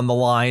 belts were on the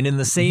line in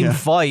the same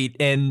fight,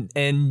 and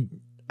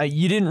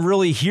you didn't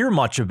really hear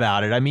much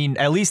about it. I mean,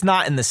 at least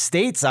not in the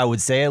States, I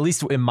would say, at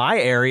least in my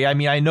area. I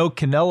mean, I know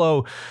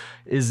Canelo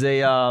is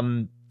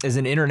an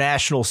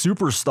international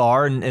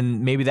superstar,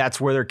 and maybe that's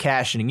where they're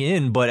cashing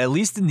in, but at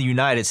least in the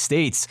United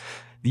States,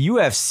 the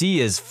UFC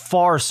has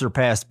far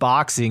surpassed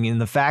boxing,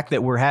 and the fact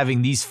that we're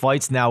having these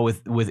fights now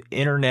with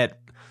internet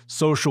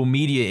social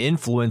media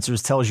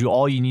influencers tells you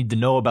all you need to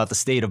know about the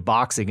state of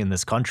boxing in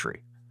this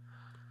country.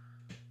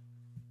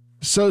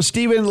 So,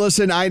 Steven,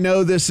 listen, I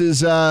know this is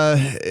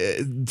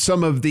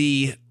some of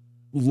the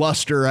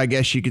luster, I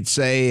guess you could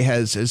say,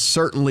 has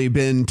certainly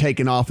been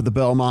taken off of the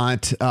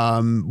Belmont.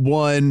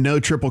 1, no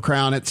Triple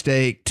Crown at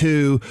stake.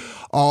 2,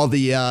 all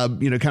the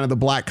kind of the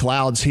black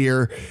clouds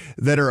here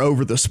that are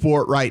over the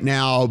sport right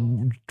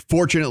now.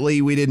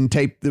 Fortunately, we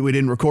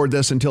didn't record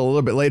this until a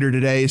little bit later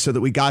today, so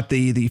that we got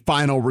the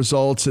final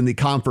results and the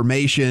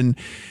confirmation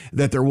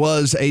that there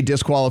was a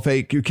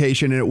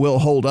disqualification and it will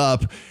hold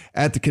up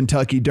at the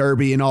Kentucky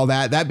Derby and all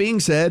that. That being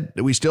said,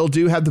 we still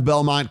do have the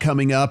Belmont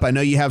coming up. I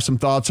know you have some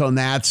thoughts on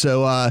that,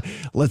 so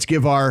let's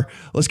give our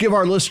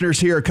listeners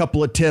here a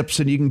couple of tips,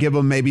 and you can give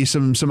them maybe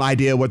some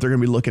idea what they're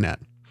going to be looking at.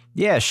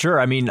 Yeah, sure.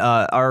 I mean,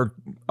 our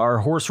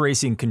horse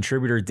racing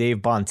contributor, Dave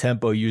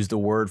Bontempo, used a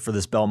word for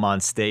this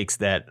Belmont Stakes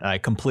that I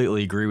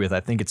completely agree with. I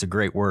think it's a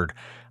great word.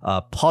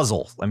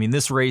 Puzzle. I mean,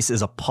 this race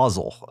is a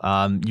puzzle.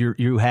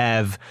 You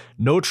have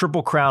no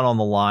Triple Crown on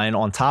the line.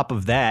 On top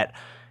of that,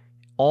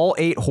 all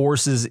 8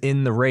 horses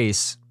in the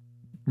race,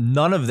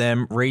 none of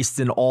them raced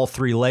in all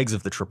 3 legs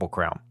of the Triple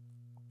Crown.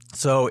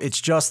 So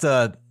it's just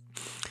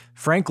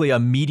frankly, a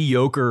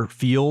mediocre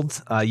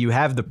field. You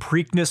have the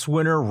Preakness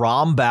winner,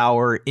 Rom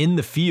Bauer, in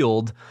the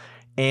field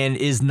and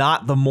is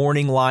not the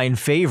morning line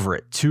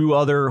favorite. 2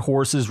 other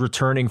horses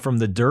returning from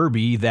the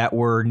Derby that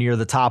were near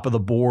the top of the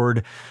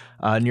board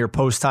near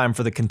post time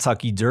for the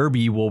Kentucky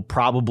Derby will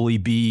probably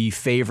be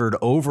favored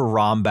over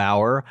Rom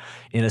Bauer.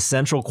 In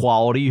Essential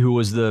Quality, who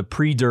was the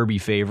pre-Derby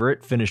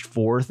favorite, finished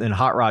 4th, and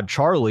Hot Rod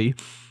Charlie,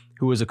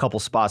 who was a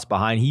couple spots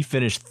behind, he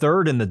finished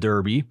 3rd in the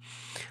Derby.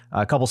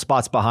 A couple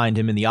spots behind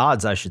him in the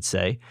odds, I should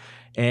say.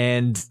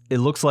 And it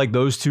looks like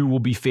those two will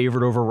be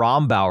favored over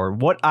Rombauer.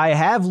 What I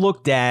have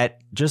looked at,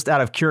 just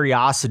out of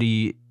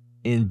curiosity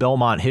in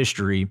Belmont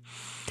history,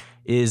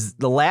 is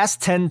the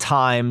last 10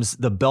 times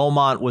the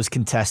Belmont was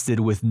contested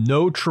with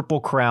no Triple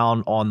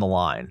Crown on the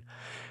line.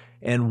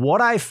 And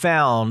what I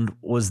found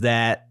was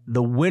that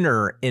the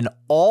winner in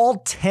all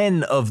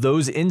 10 of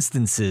those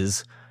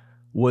instances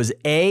was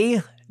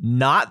A,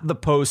 not the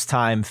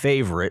post-time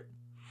favorite,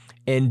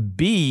 and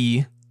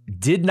B,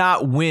 did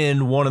not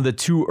win one of the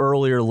two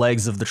earlier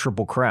legs of the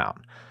Triple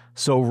Crown.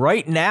 So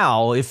right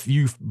now, if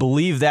you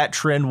believe that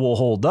trend will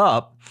hold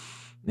up,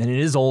 and it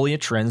is only a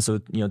trend, so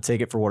take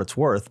it for what it's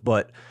worth,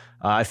 but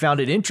I found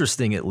it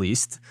interesting, at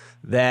least,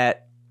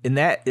 that in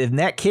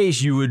that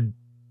case, you would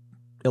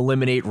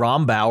eliminate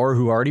Rombauer,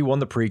 who already won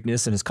the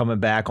Preakness and is coming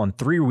back on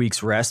 3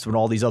 weeks rest when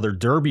all these other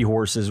Derby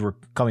horses were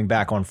coming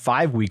back on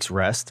 5 weeks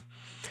rest.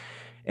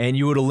 And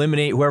you would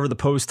eliminate whoever the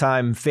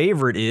post-time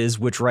favorite is,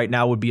 which right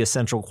now would be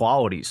Essential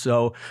Quality.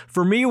 So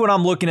for me, when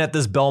I'm looking at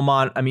this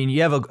Belmont, I mean,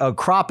 you have a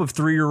crop of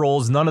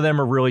 3-year-olds. None of them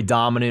are really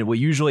dominant. What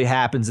usually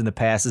happens in the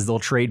past is they'll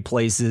trade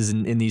places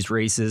in these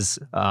races.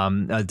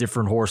 A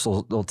different horse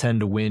will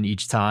tend to win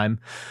each time.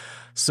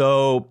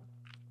 So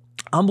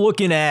I'm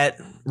looking at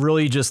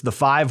really just the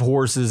 5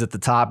 horses at the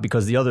top,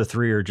 because the other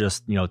 3 are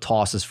just,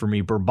 tosses for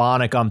me.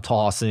 Bourbonic, I'm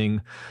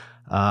tossing.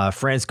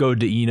 Francisco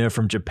D'Ina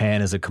from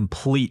Japan is a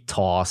complete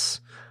toss.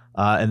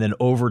 And then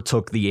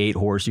Overtook, the 8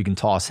 horse, you can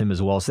toss him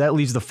as well. So that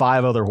leaves the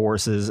 5 other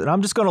horses. And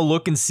I'm just going to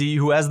look and see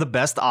who has the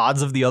best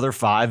odds of the other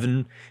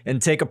 5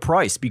 and take a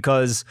price,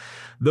 because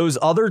those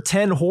other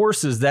 10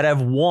 horses that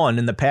have won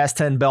in the past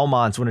 10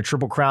 Belmonts when a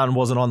Triple Crown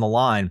wasn't on the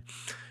line,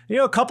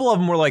 a couple of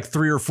them were like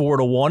 3 or 4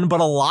 to 1, but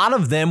a lot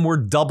of them were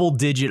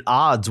double-digit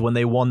odds when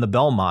they won the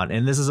Belmont.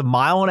 And this is a 1.5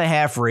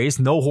 mile race.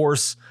 No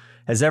horse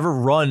has ever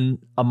run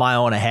a 1.5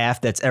 mile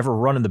that's ever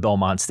run in the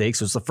Belmont Stakes.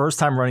 So it's the first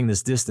time running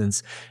this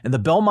distance. And the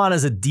Belmont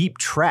is a deep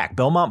track.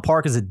 Belmont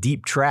Park is a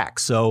deep track.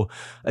 So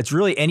it's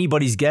really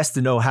anybody's guess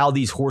to know how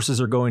these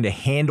horses are going to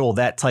handle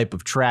that type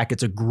of track.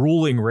 It's a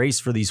grueling race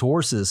for these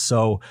horses.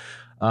 So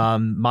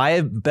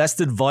my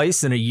best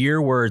advice in a year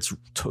where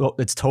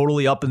it's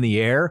totally up in the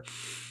air,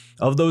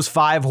 of those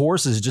 5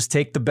 horses, just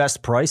take the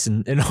best price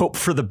and hope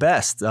for the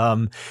best.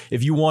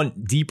 If you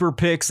want deeper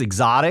picks,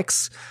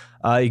 exotics,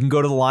 you can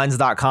go to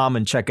thelines.com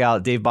and check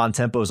out Dave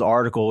Bontempo's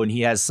article, and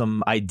he has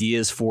some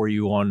ideas for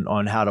you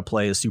on how to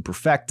play a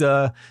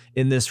superfecta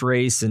in this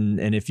race,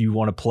 and if you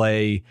want to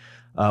play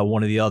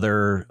one of the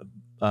other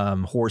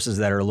horses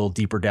that are a little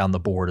deeper down the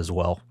board as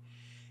well.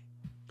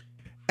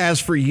 As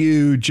for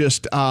you,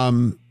 just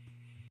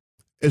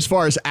as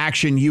far as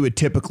action you would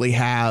typically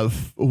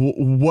have,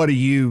 what are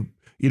you...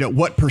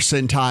 what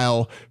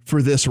percentile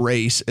for this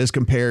race as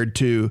compared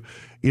to,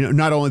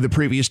 not only the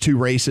previous 2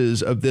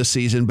 races of this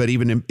season, but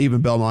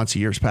even Belmont's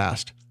years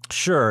past?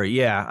 Sure.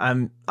 Yeah.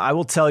 I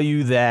will tell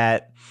you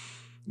that,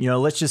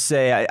 let's just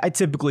say I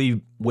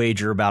typically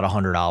wager about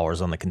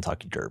 $100 on the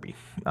Kentucky Derby.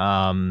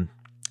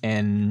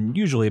 And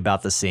usually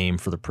about the same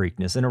for the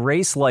Preakness. In a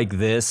race like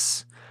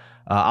this,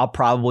 I'll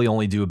probably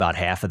only do about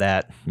half of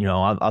that.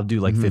 I'll do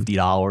like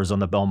 $50 on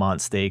the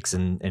Belmont Stakes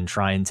and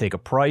try and take a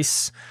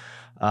price.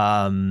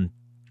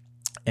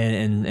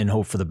 And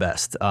hope for the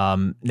best.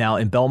 Now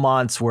in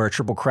Belmont's where a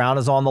Triple Crown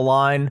is on the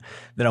line,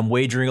 then I'm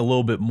wagering a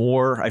little bit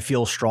more. I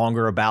feel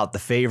stronger about the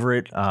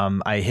favorite.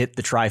 I hit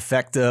the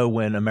trifecta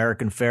when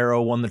American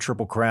Pharoah won the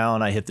Triple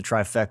Crown. I hit the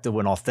trifecta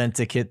when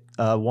Authentic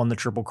won the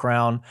Triple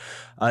Crown.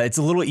 It's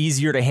a little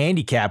easier to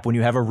handicap when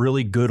you have a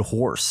really good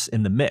horse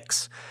in the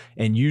mix.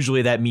 And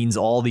usually that means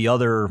all the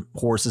other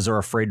horses are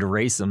afraid to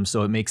race them,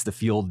 so it makes the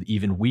field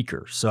even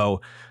weaker.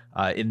 So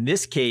in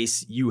this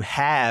case, you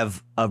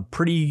have a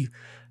pretty...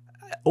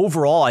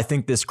 Overall, I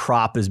think this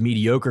crop is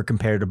mediocre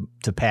compared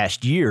to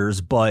past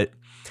years, but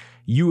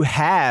you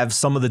have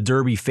some of the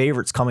Derby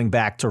favorites coming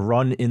back to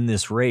run in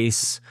this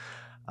race.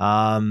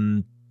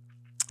 And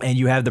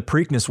you have the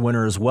Preakness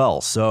winner as well.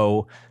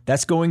 So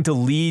that's going to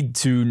lead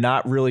to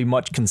not really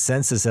much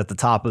consensus at the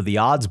top of the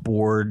odds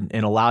board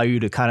and allow you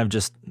to kind of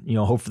just,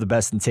 hope for the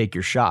best and take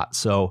your shot.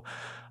 So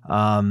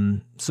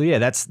yeah,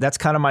 that's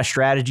kind of my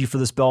strategy for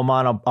this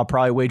Belmont. I'll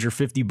probably wager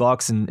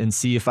 $50 and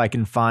see if I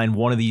can find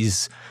one of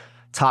these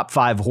top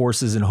 5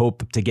 horses and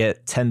hope to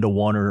get 10 to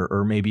 1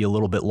 or maybe a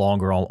little bit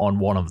longer on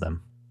one of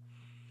them.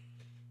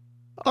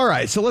 All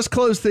right, so let's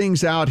close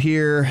things out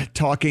here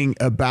talking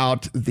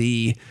about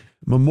the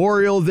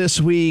Memorial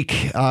this week.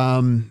 We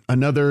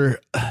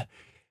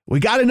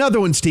got another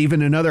one,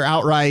 Stephen, another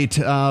outright,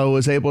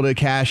 was able to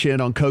cash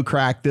in on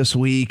Kokrak this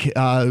week.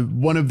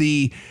 One of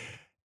the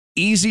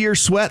easier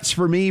sweats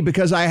for me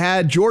because I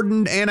had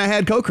Jordan and I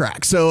had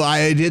Kokrak. So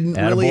I didn't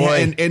really,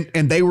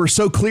 and they were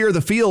so clear of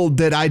the field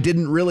that I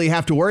didn't really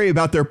have to worry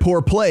about their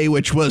poor play,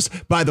 which was,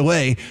 by the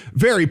way,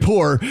 very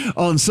poor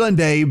on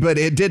Sunday, but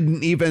it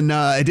didn't even,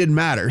 it didn't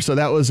matter. So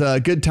that was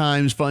good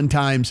times, fun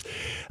times.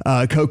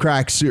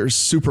 Kokrak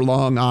super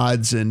long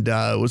odds and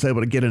was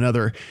able to get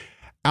another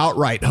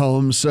outright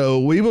home.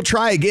 So we will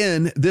try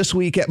again this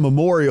week at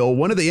Memorial.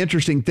 One of the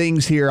interesting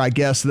things here, I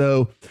guess,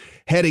 though,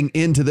 heading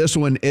into this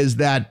one is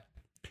that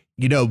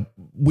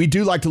we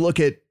do like to look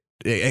at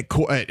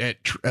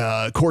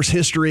course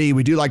history.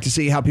 We do like to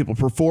see how people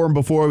perform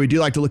before. We do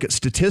like to look at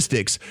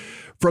statistics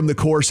from the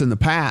course in the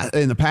past,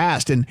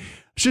 and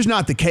it's just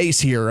not the case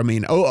here. I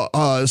mean,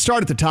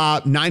 start at the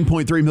top,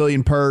 9.3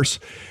 million purse,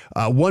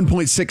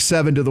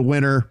 1.67 to the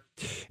winner.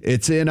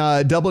 It's in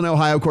Dublin,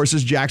 Ohio. Of course,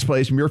 this is Jack's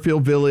Place,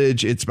 Muirfield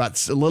Village. It's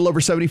about a little over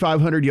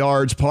 7,500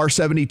 yards, par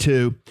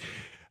 72.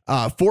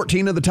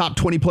 14 of the top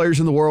 20 players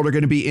in the world are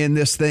going to be in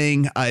this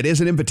thing. It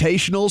is an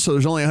invitational, so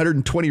there's only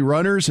 120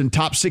 runners, and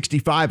top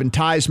 65 and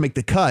ties make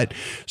the cut.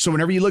 So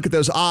whenever you look at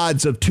those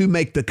odds of to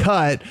make the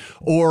cut,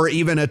 or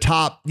even a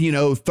top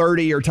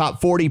 30 or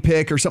top 40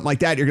 pick or something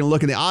like that, you're going to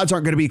look, and the odds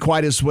aren't going to be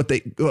quite as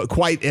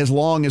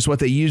long as what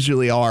they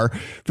usually are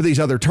for these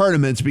other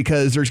tournaments,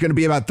 because there's going to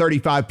be about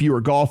 35 fewer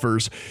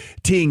golfers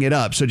teeing it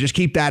up. So just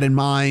keep that in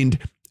mind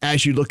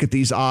as you look at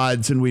these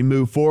odds and we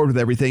move forward with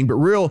everything. But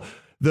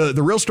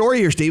the real story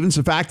here, Steven, is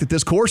the fact that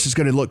this course is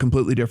going to look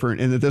completely different,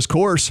 and that this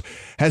course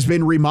has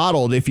been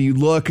remodeled. If you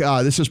look,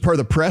 this is per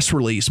the press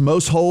release.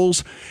 Most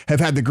holes have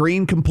had the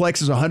green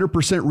complexes 100%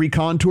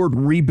 recontoured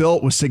and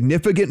rebuilt with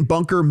significant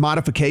bunker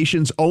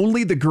modifications.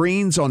 Only the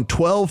greens on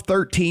 12,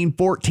 13,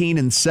 14,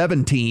 and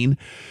 17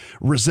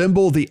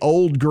 resemble the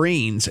old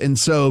greens. And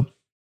so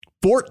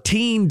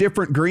 14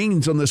 different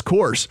greens on this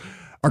course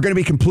are going to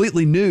be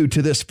completely new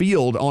to this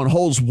field. On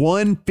holes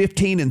 1,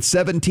 15, and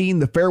 17,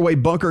 the fairway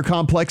bunker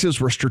complexes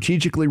were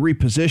strategically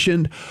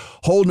repositioned.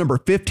 Hole number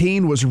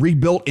 15 was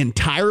rebuilt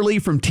entirely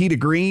from tee to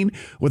green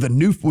with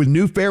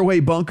new fairway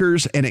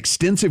bunkers and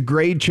extensive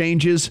grade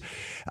changes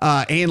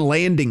and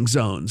landing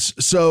zones.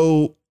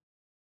 So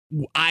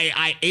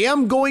I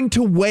am going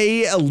to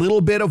weigh a little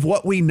bit of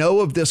what we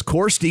know of this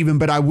course, Stephen,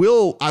 but I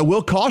will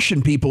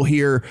caution people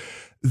here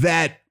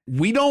that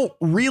we don't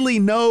really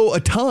know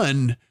a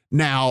ton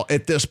now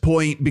at this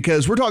point,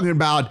 because we're talking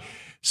about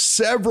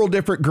several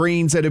different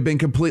greens that have been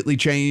completely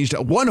changed.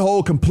 One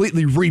hole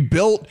completely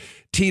rebuilt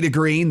tee to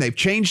green. They've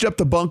changed up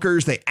the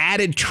bunkers. They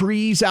added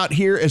trees out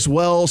here as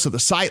well. So the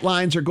sight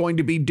lines are going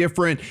to be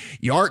different.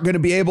 You aren't going to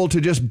be able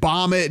to just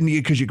bomb it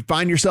because you can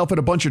find yourself in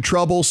a bunch of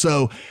trouble.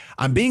 So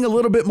I'm being a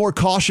little bit more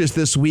cautious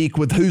this week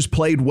with who's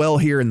played well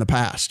here in the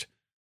past.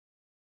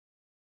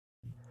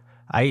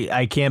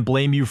 I can't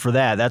blame you for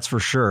that. That's for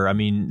sure. I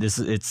mean,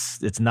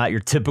 it's not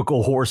your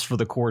typical horse for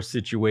the course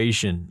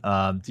situation,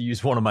 to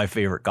use one of my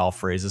favorite golf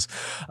phrases.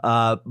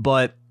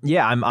 But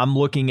yeah,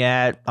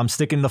 I'm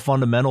sticking to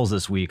fundamentals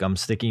this week. I'm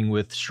sticking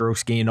with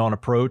strokes gained on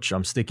approach.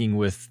 I'm sticking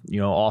with,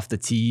 off the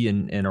tee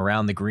and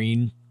around the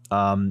green.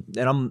 And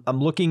I'm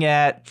looking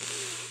at,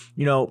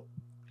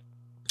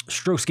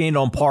 strokes gained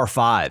on par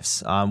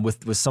fives.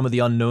 With some of the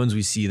unknowns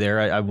we see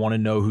there, I want to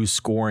know who's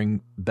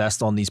scoring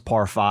best on these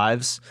par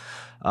fives.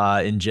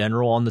 In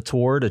general on the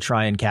tour, to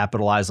try and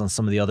capitalize on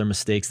some of the other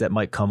mistakes that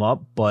might come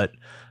up. But,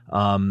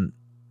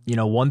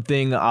 one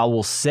thing I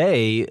will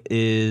say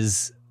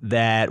is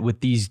that with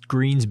these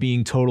greens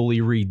being totally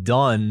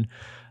redone,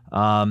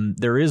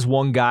 there is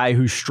one guy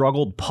who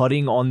struggled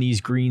putting on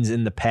these greens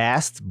in the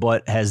past,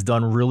 but has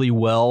done really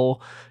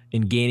well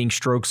in gaining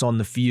strokes on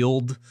the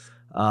field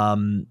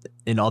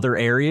in other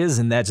areas,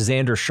 and that's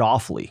Xander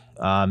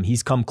Schauffele.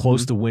 He's come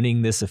close to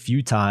winning this a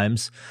few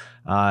times.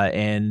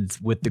 And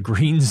with the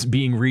greens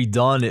being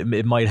redone,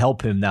 it might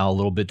help him now a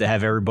little bit to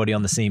have everybody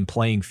on the same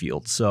playing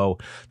field. So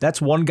that's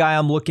one guy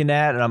I'm looking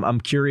at, and I'm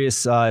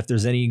curious if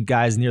there's any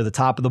guys near the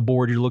top of the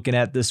board you're looking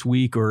at this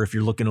week, or if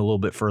you're looking a little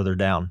bit further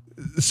down.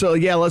 So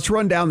yeah, let's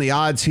run down the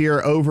odds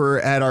here over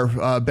at our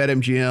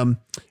BetMGM.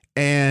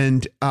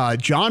 And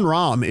Jon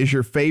Rahm is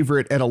your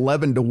favorite at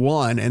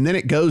 11-1, and then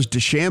it goes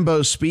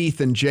DeChambeau, Spieth,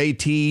 and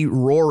JT,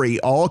 Rory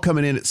all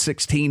coming in at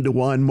 16-1,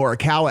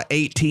 Morikawa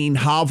 18,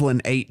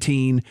 Hovland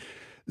 18,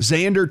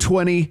 Xander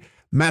 20,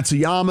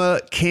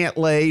 Matsuyama,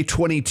 Cantlay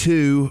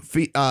 22,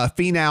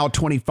 Finau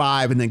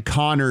 25, and then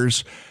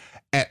Connors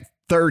at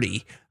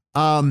 30.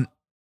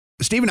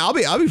 Stephen, I'll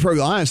be pretty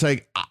honest.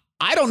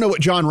 I don't know what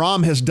Jon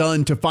Rahm has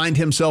done to find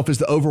himself as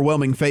the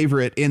overwhelming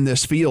favorite in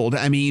this field.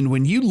 I mean,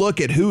 when you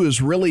look at who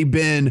has really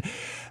been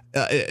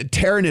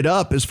tearing it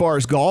up as far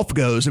as golf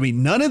goes, I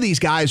mean, none of these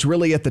guys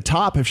really at the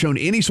top have shown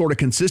any sort of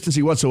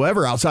consistency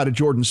whatsoever outside of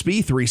Jordan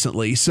Spieth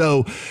recently.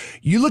 So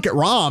you look at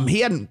Rahm, he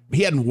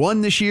hadn't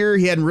won this year.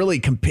 He hadn't really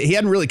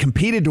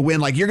competed to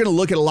win. Like, you're going to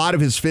look at a lot of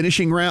his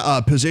finishing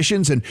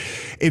positions, and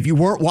if you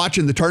weren't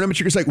watching the tournament,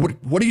 you're just like,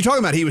 what are you talking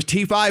about? He was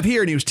T5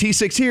 here and he was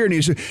T6 here,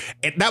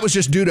 and that was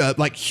just due to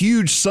like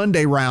huge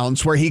Sunday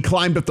rounds where he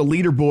climbed up the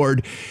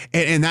leaderboard,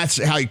 and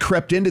that's how he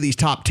crept into these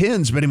top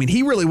 10s. But I mean,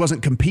 he really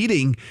wasn't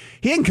competing.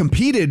 He hadn't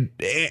competed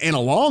in a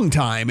long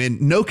time, and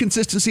no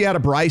consistency out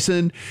of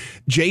Bryson.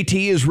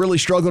 JT is really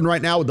struggling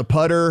right now with the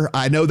putter.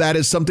 I know that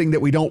is something that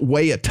we don't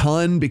weigh a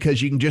ton,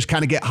 because you can just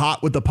kind of get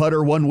hot with the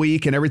putter one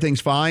week and everything's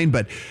fine.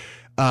 But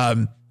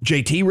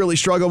JT really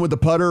struggling with the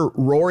putter.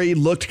 Rory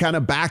looked kind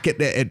of back at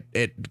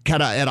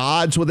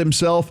odds with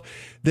himself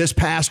this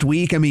past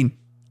week. I mean,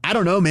 I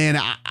don't know, man.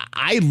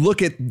 I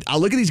look at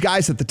these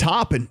guys at the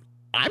top, and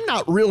I'm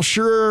not real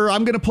sure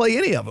I'm going to play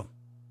any of them.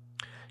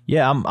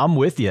 Yeah, I'm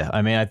with you.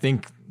 I mean, I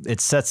think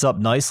it sets up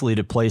nicely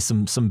to play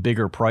some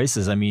bigger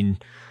prices. I mean,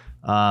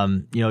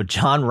 Jon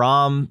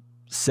Rahm,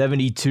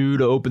 72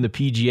 to open the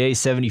PGA,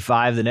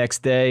 75 the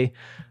next day.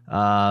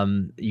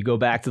 You go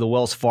back to the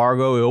Wells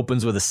Fargo, he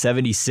opens with a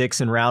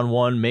 76 in round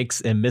one,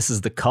 makes and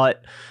misses the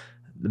cut.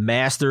 The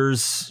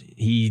Masters,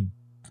 he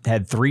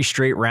had 3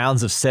 straight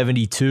rounds of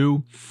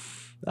 72,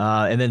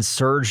 and then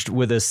surged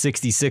with a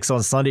 66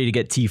 on Sunday to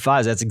get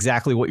T5s. That's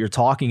exactly what you're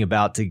talking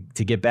about to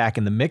get back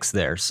in the mix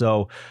there.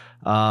 So,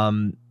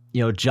 Jon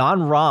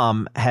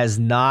Rahm has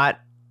not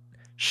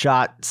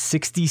shot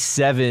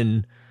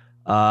 67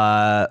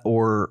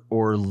 or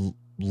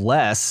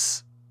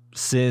less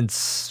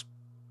since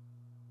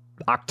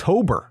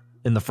October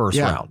in the first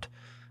round.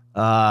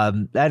 I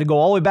had to go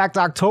all the way back to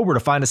October to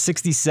find a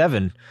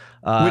 67.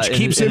 Which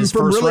keeps him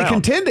from really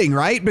contending,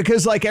 right?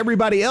 Because like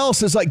everybody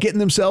else is like getting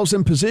themselves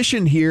in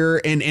position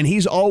here, and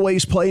he's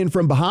always playing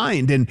from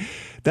behind. And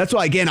that's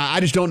why, again, I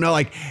just don't know,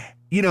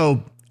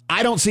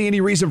 I don't see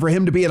any reason for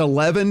him to be at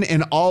 11,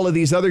 and all of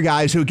these other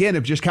guys who, again,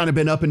 have just kind of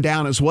been up and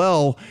down as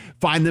well,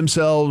 find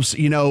themselves,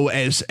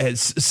 as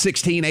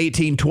 16,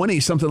 18, 20,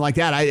 something like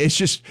that.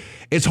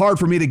 It's hard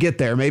for me to get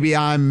there. Maybe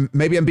I'm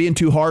being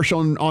too harsh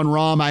on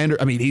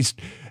Rahm. He's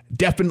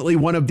definitely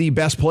one of the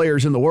best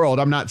players in the world.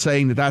 I'm not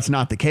saying that that's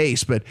not the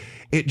case, but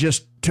it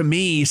just, to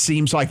me,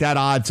 seems like that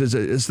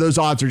those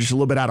odds are just a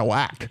little bit out of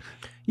whack.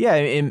 Yeah,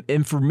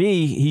 and for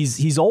me,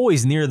 he's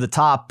always near the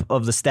top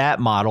of the stat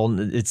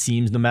model. It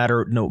seems no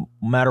matter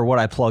what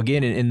I plug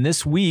in. And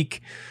this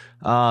week,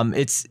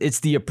 it's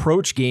the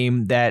approach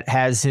game that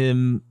has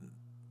him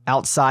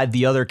outside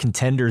the other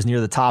contenders near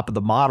the top of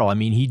the model. I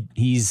mean,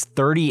 he's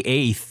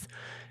 38th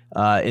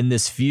in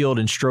this field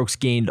in strokes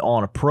gained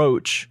on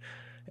approach,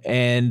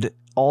 and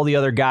all the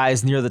other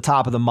guys near the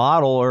top of the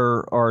model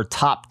are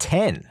top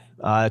 10.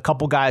 A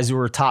couple guys who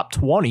are top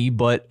 20,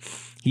 but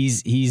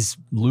he's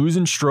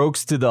losing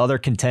strokes to the other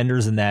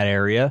contenders in that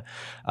area.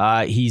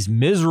 He's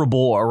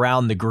miserable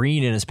around the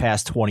green in his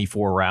past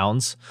 24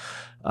 rounds.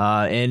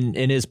 And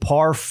his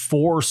par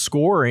 4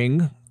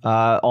 scoring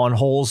on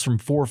holes from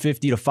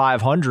 450 to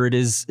 500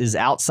 is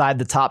outside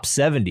the top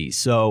 70.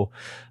 So,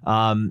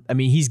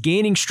 he's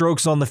gaining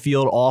strokes on the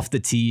field off the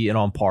tee and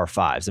on par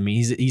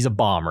 5s. He's a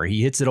bomber.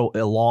 He hits it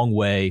a long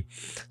way,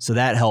 so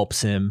that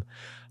helps him.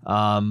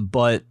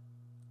 But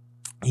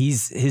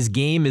his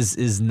game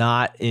is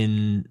not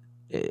well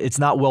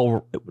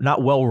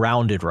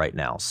rounded right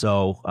now.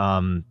 So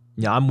I'm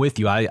with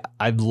you. I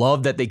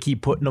love that they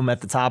keep putting him at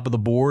the top of the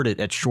board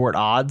at short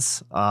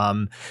odds.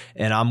 And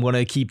I'm going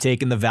to keep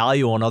taking the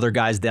value on other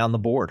guys down the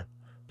board.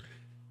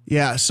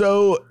 Yeah.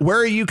 So where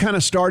are you kind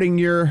of starting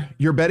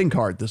your betting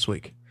card this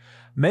week?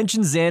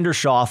 Mentioned Xander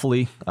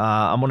Schauffele.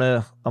 I'm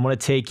gonna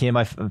take him.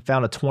 I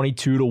found a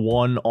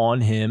 22-1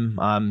 on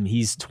him.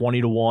 He's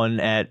 20-1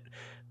 at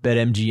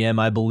BetMGM,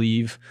 I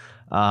believe.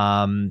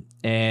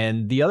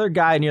 And the other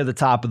guy near the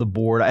top of the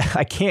board,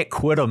 I can't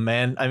quit him,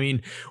 man.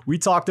 We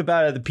talked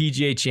about it at the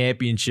PGA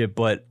Championship,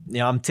 but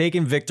I'm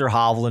taking Victor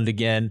Hovland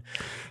again.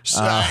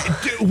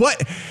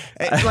 What?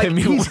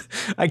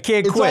 I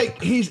can't quit.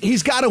 Like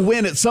he's got to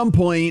win at some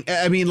point.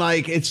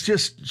 It's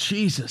just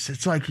Jesus.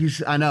 It's like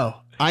I know.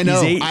 He's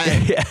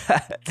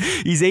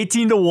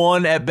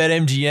 18-1 at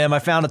BetMGM. I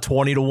found a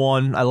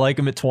 20-1. I like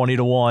him at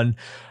 20-1.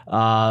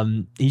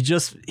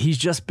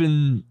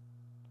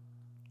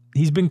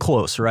 He's been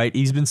close, right?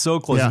 He's been so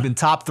close. Yeah. He's been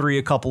top 3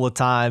 a couple of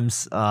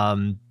times.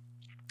 I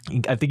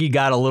think he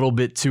got a little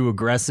bit too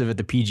aggressive at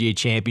the PGA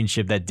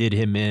Championship. That did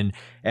him in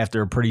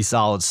after a pretty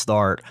solid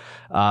start.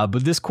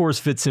 But this course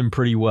fits him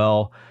pretty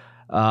well.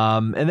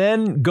 And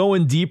then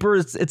going deeper,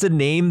 it's a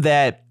name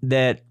that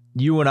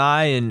you and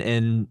I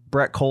and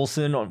Brett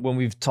Colson, when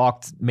we've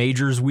talked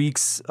majors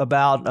weeks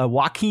about,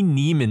 Joaquin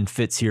Niemann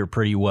fits here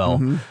pretty well.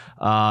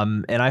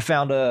 Mm-hmm. And I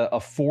found a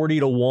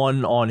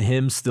 40-1 on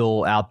him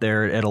still out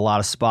there at a lot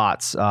of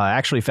spots. I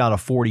actually found a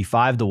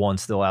 45-1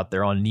 still out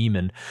there on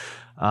Niemann.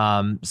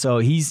 So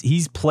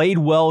he's played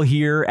well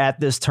here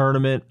at this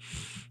tournament.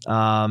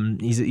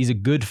 He's a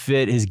good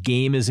fit. His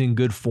game is in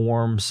good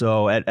form.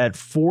 So at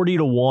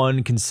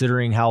 40-1,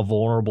 considering how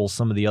vulnerable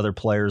some of the other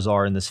players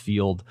are in this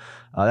field,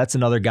 that's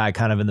another guy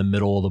kind of in the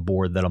middle of the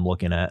board that I'm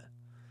looking at.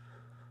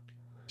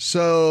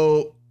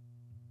 So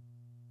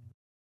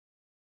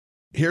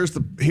here's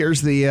the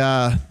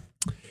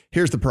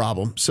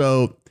problem.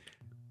 So,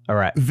 all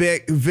right,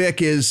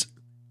 Vic is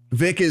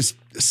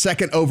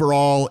second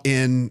overall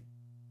in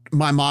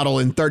my model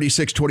in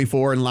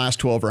 36-24 in the last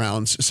 12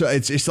 rounds. So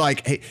it's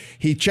like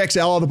he checks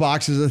all the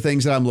boxes of the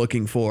things that I'm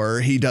looking for.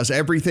 He does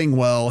everything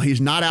well. He's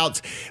not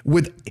out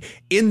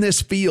in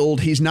this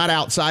field. He's not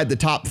outside the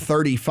top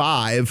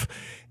 35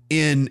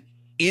 in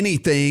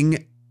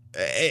anything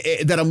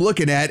that I'm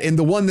looking at. And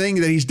the one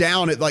thing that he's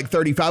down at like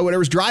 35,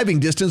 whatever's driving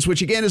distance,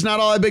 which again is not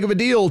all that big of a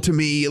deal to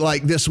me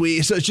like this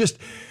week. So it's just,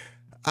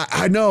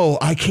 I know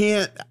I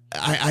can't,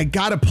 I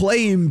got to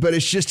play him, but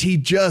it's just,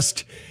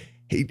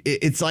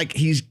 it's like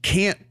he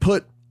can't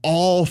put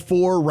all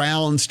 4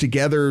 rounds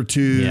together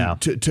to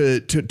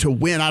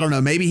win. I don't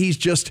know. Maybe he's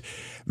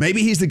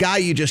the guy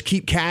you just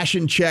keep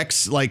cashing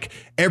checks like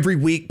every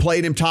week,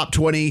 playing him top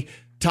 20,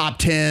 top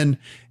 10,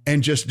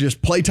 and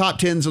just play top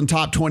 10s and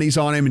top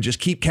 20s on him and just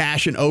keep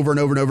cashing over and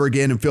over and over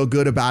again and feel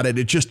good about it.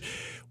 It just,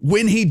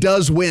 when he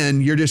does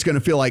win, you're just going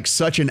to feel like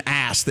such an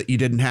ass that you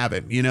didn't have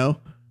him, you know?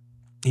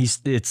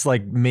 It's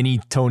like mini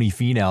Tony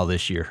Finau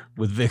this year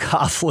with Vic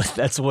Hovland.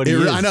 That's what he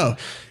is. I know.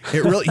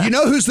 It really. You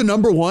know who's the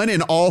number 1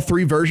 in all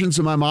 3 versions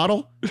of my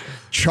model?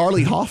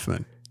 Charlie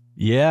Hoffman.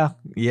 Yeah.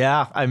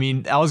 I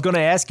mean, I was going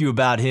to ask you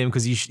about him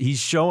because he's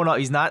showing up.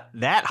 He's not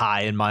that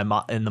high in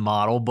the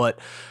model, but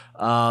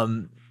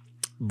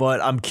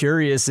I'm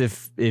curious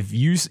if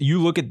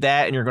you look at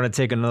that and you're going to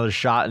take another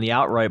shot in the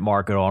outright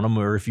market on him,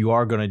 or if you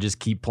are going to just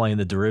keep playing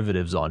the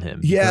derivatives on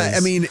him. Yeah, I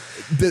mean,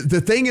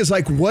 the thing is,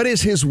 like, what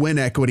is his win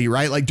equity,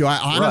 right? Like, do I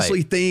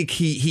honestly think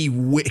he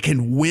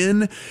can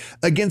win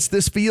against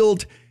this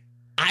field?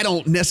 I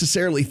don't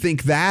necessarily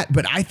think that,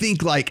 but I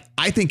think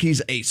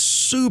he's a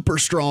super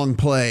strong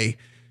play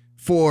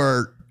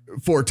for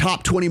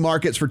top 20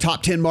 markets, for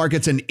top 10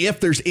 markets. And if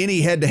there's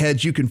any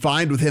head-to-heads you can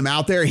find with him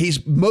out there,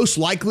 he's most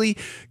likely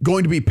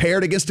going to be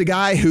paired against a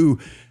guy who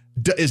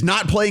is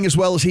not playing as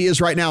well as he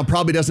is right now,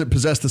 probably doesn't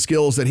possess the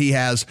skills that he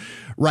has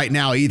right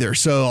now either.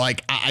 So,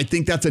 like, I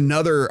think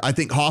I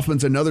think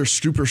Hoffman's another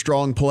super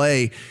strong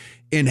play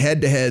in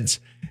head-to-heads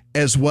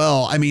as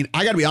well. I mean,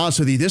 I got to be honest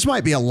with you, this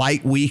might be a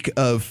light week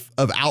of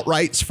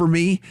outrights for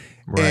me.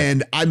 Right.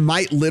 And I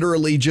might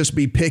literally just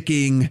be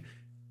picking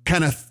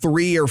kind of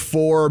 3 or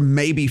 4,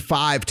 maybe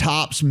 5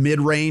 tops,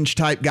 mid-range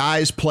type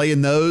guys,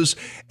 playing those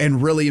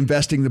and really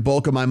investing the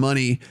bulk of my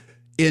money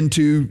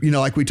into,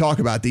 like we talk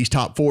about, these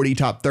top 40,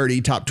 top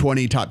 30, top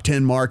 20, top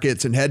 10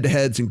 markets and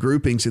head-to-heads and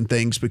groupings and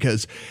things,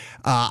 because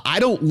I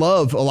don't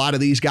love a lot of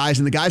these guys.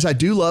 And the guys I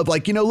do love,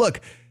 like,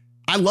 look,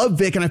 I love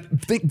Vic and I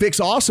think Vic's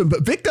awesome,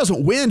 but Vic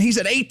doesn't win. He's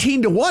at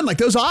 18-1. Like,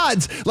 those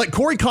odds, like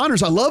Corey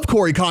Connors, I love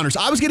Corey Connors.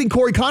 I was getting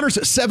Corey Connors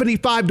at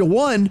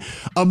 75-1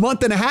 a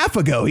month and a half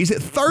ago. He's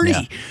at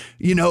 30,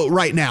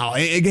 right now.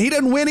 He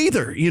doesn't win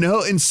either,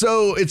 And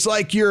so it's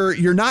like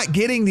you're not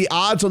getting the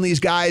odds on these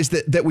guys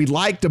that we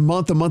liked a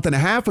month and a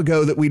half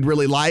ago that we'd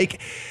really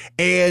like.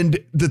 And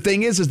the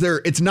thing is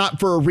it's not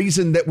for a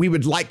reason that we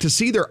would like to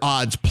see their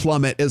odds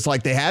plummet as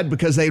like they had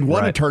because they'd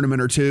won a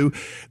tournament or two.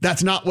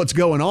 That's not what's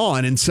going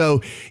on. And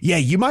so, yeah,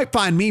 you might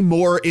find me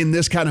more in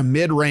this kind of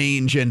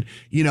mid-range and,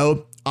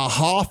 a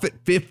Hoff at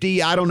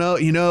 50. I don't know,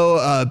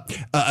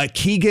 a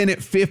Keegan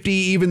at 50,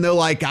 even though,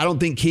 like, I don't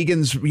think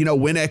Keegan's,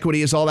 win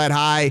equity is all that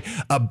high.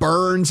 A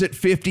Burns at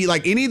 50,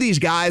 like any of these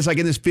guys, like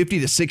in this 50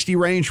 to 60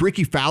 range.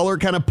 Ricky Fowler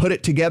kind of put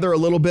it together a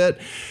little bit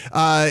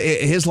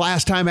his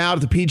last time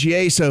out at the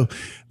PGA. So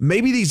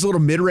maybe these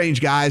little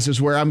mid-range guys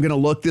is where I'm going to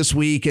look this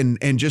week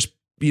and just,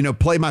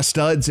 play my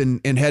studs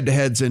and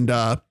head-to-heads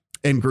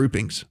and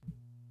groupings.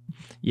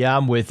 Yeah,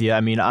 I'm with you.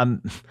 I mean,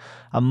 I'm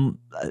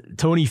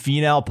Tony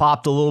Finau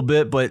popped a little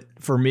bit, but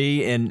for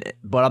me,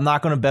 but I'm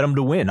not going to bet him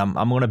to win. I'm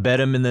going to bet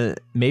him in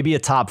maybe a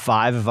top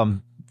 5 if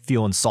I'm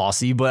feeling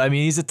saucy. But I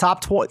mean, he's a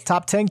top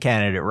 10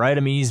 candidate, right? I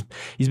mean,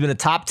 he's been a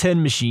top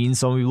 10 machine,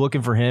 so I'm gonna be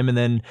looking for him. And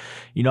then,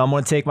 I'm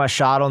going to take my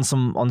shot on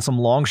some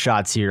long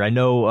shots here. I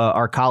know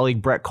our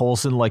colleague Brett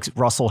Colson likes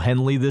Russell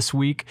Henley this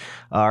week.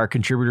 Our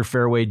contributor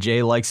Fairway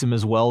Jay likes him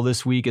as well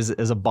this week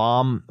as a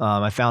bomb.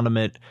 I found him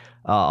at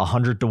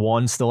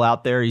 100-1 still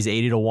out there. He's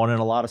 80-1 in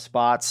a lot of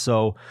spots.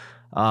 So,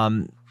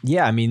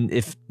 yeah, I mean,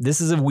 if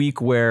this is a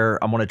week where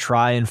I'm going to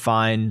try and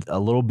find a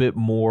little bit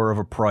more of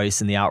a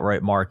price in the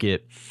outright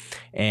market,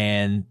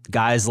 and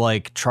guys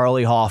like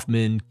Charlie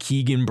Hoffman,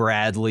 Keegan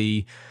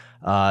Bradley,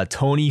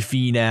 Tony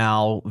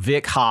Finau,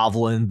 Vic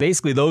Hovland,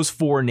 basically those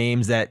 4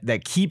 names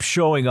that keep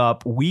showing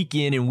up week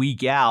in and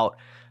week out,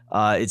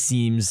 it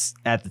seems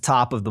at the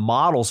top of the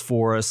models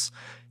for us.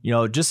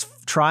 Just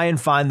try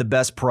and find the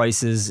best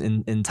prices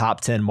in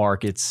top 10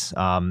 markets.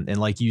 And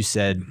like you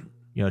said,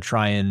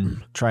 try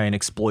and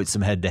exploit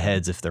some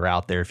head-to-heads if they're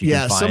out there. If you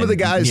can find some of the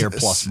guys near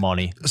plus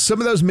money, some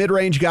of those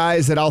mid-range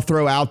guys that I'll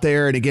throw out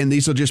there. And again,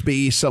 these will just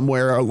be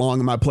somewhere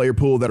along my player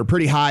pool that are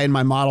pretty high in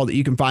my model that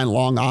you can find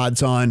long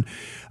odds on.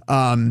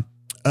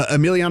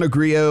 Emiliano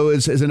Grillo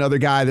is another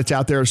guy that's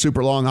out there,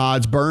 super long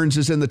odds. Burns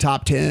is in the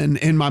top 10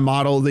 in my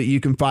model that you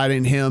can find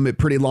in him at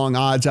pretty long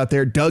odds out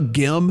there. Doug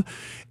Ghim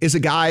is a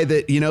guy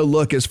that,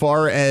 look, as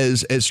far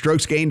as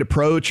strokes gained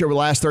approach over the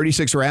last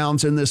 36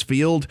 rounds in this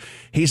field,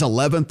 he's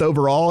 11th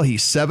overall.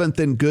 He's 7th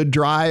in good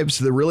drives.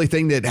 The really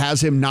thing that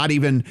has him not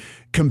even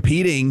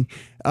competing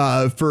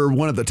for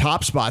one of the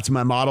top spots in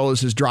my model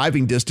is his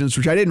driving distance,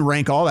 which I didn't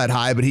rank all that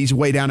high, but he's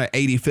way down at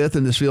 85th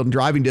in this field in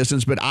driving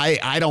distance. But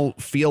I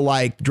don't feel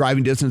like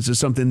driving distance is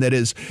something that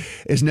is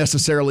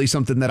necessarily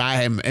something that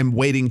I am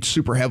weighting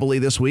super heavily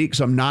this week.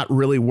 So I'm not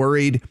really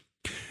worried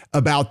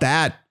about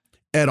that.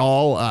 at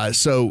all.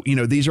 So,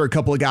 these are a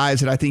couple of guys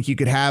that I think you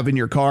could have in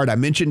your card. I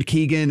mentioned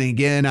Keegan.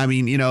 Again, I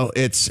mean,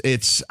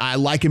 I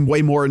like him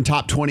way more in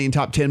top 20 and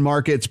top 10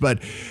 markets,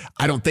 but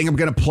I don't think I'm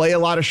going to play a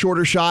lot of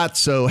shorter shots.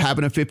 So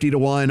having a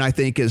 50-1, I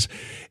think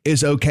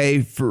is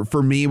okay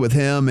for me with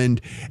him.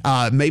 And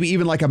maybe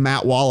even like a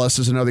Matt Wallace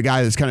is another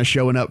guy that's kind of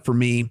showing up for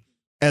me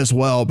as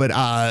well. But,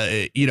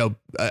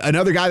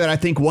 another guy that I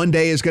think one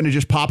day is going to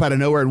just pop out of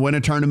nowhere and win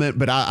a tournament,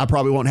 but I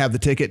probably won't have the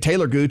ticket.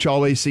 Taylor Gooch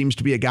always seems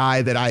to be a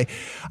guy that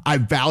I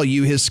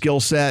value his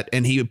skill set,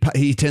 and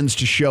he tends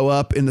to show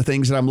up in the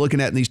things that I'm looking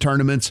at in these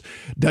tournaments.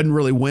 Doesn't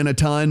really win a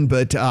ton,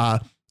 but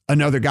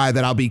another guy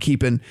that I'll be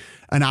keeping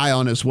an eye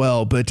on as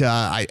well. But,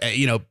 a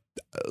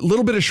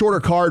little bit of shorter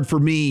card for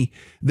me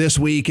this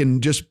week,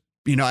 and just,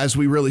 as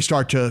we really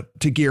start to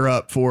gear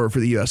up for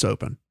the U.S.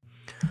 Open.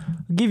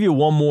 I'll give you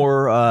one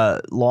more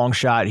long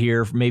shot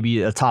here,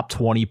 maybe a top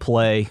 20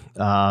 play.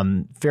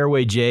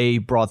 Fairway J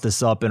brought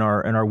this up in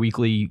our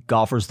weekly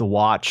Golfers to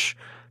Watch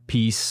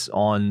piece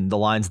on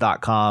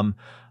thelines.com.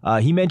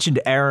 He mentioned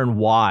Aaron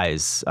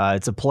Wise.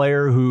 It's a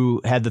player who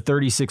had the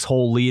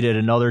 36-hole lead at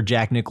another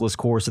Jack Nicklaus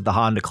course at the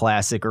Honda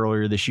Classic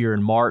earlier this year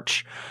in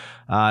March.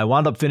 I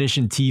wound up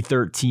finishing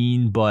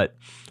T13, but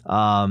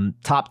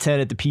top 10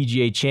 at the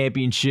PGA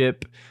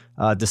Championship,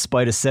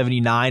 despite a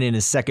 79 in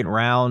his second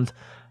round.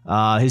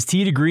 His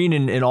tee to green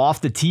and off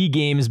the tee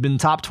game has been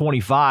top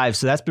 25,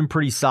 so that's been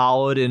pretty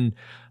solid. And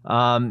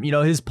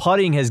his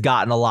putting has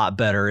gotten a lot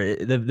better.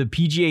 The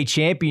PGA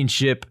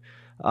Championship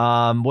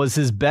was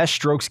his best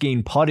strokes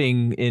gained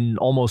putting in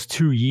almost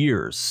 2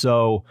 years.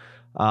 So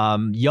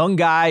young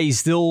guy, he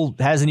still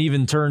hasn't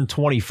even turned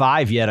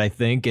 25 yet, I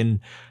think. And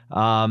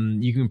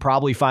you can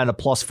probably find a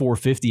plus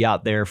 450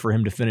 out there for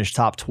him to finish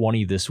top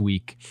 20 this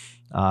week.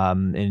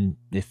 And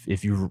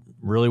if you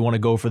really want to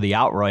go for the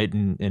outright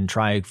and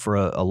try for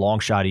a long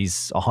shot,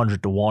 he's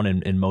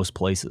 100-1 in most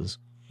places.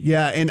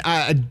 Yeah. And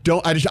I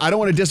don't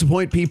want to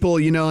disappoint people,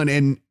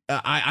 and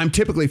I'm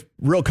typically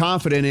real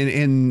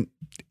confident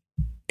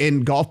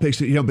in golf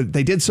picks, but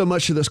they did so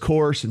much to this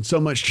course and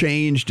so much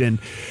changed, and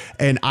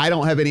I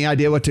don't have any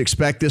idea what to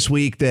expect this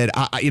week. That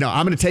I'm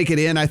going to take it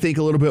in, I think,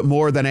 a little bit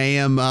more than I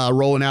am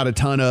rolling out a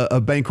ton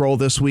of bankroll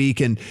this week,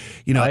 and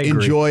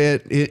enjoy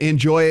it,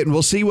 and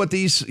we'll see what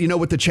these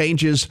what the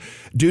changes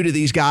do to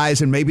these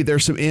guys, and maybe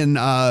there's some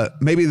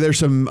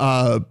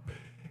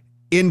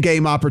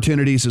in-game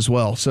opportunities as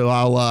well. So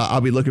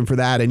I'll be looking for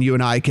that, and you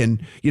and I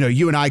can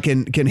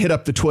hit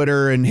up the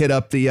Twitter and hit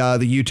up the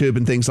YouTube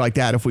and things like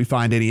that if we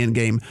find any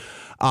in-game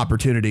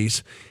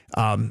opportunities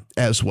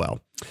as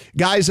well.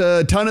 Guys,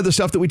 a ton of the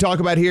stuff that we talk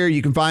about here,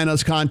 you can find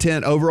us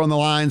content over on the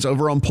lines,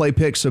 over on Play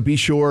Picks. So be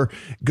sure,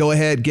 go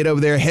ahead, get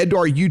over there, head to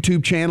our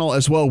YouTube channel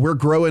as well. We're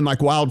growing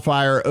like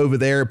wildfire over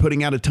there,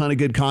 putting out a ton of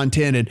good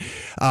content. And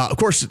of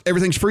course,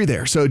 everything's free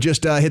there. So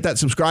just hit that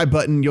subscribe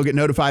button. You'll get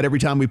notified every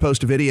time we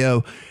post a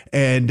video,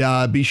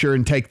 and be sure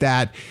and take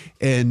that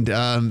and,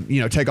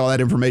 take all that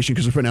information,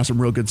 because we're putting out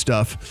some real good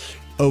stuff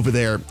over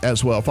there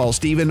as well. Follow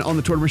Steven on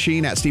the Twitter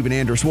machine at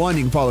StevenAnders1.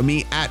 You can follow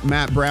me at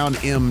Matt Brown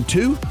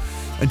M2.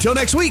 Until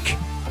next week,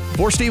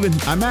 for Steven,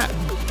 I'm Matt.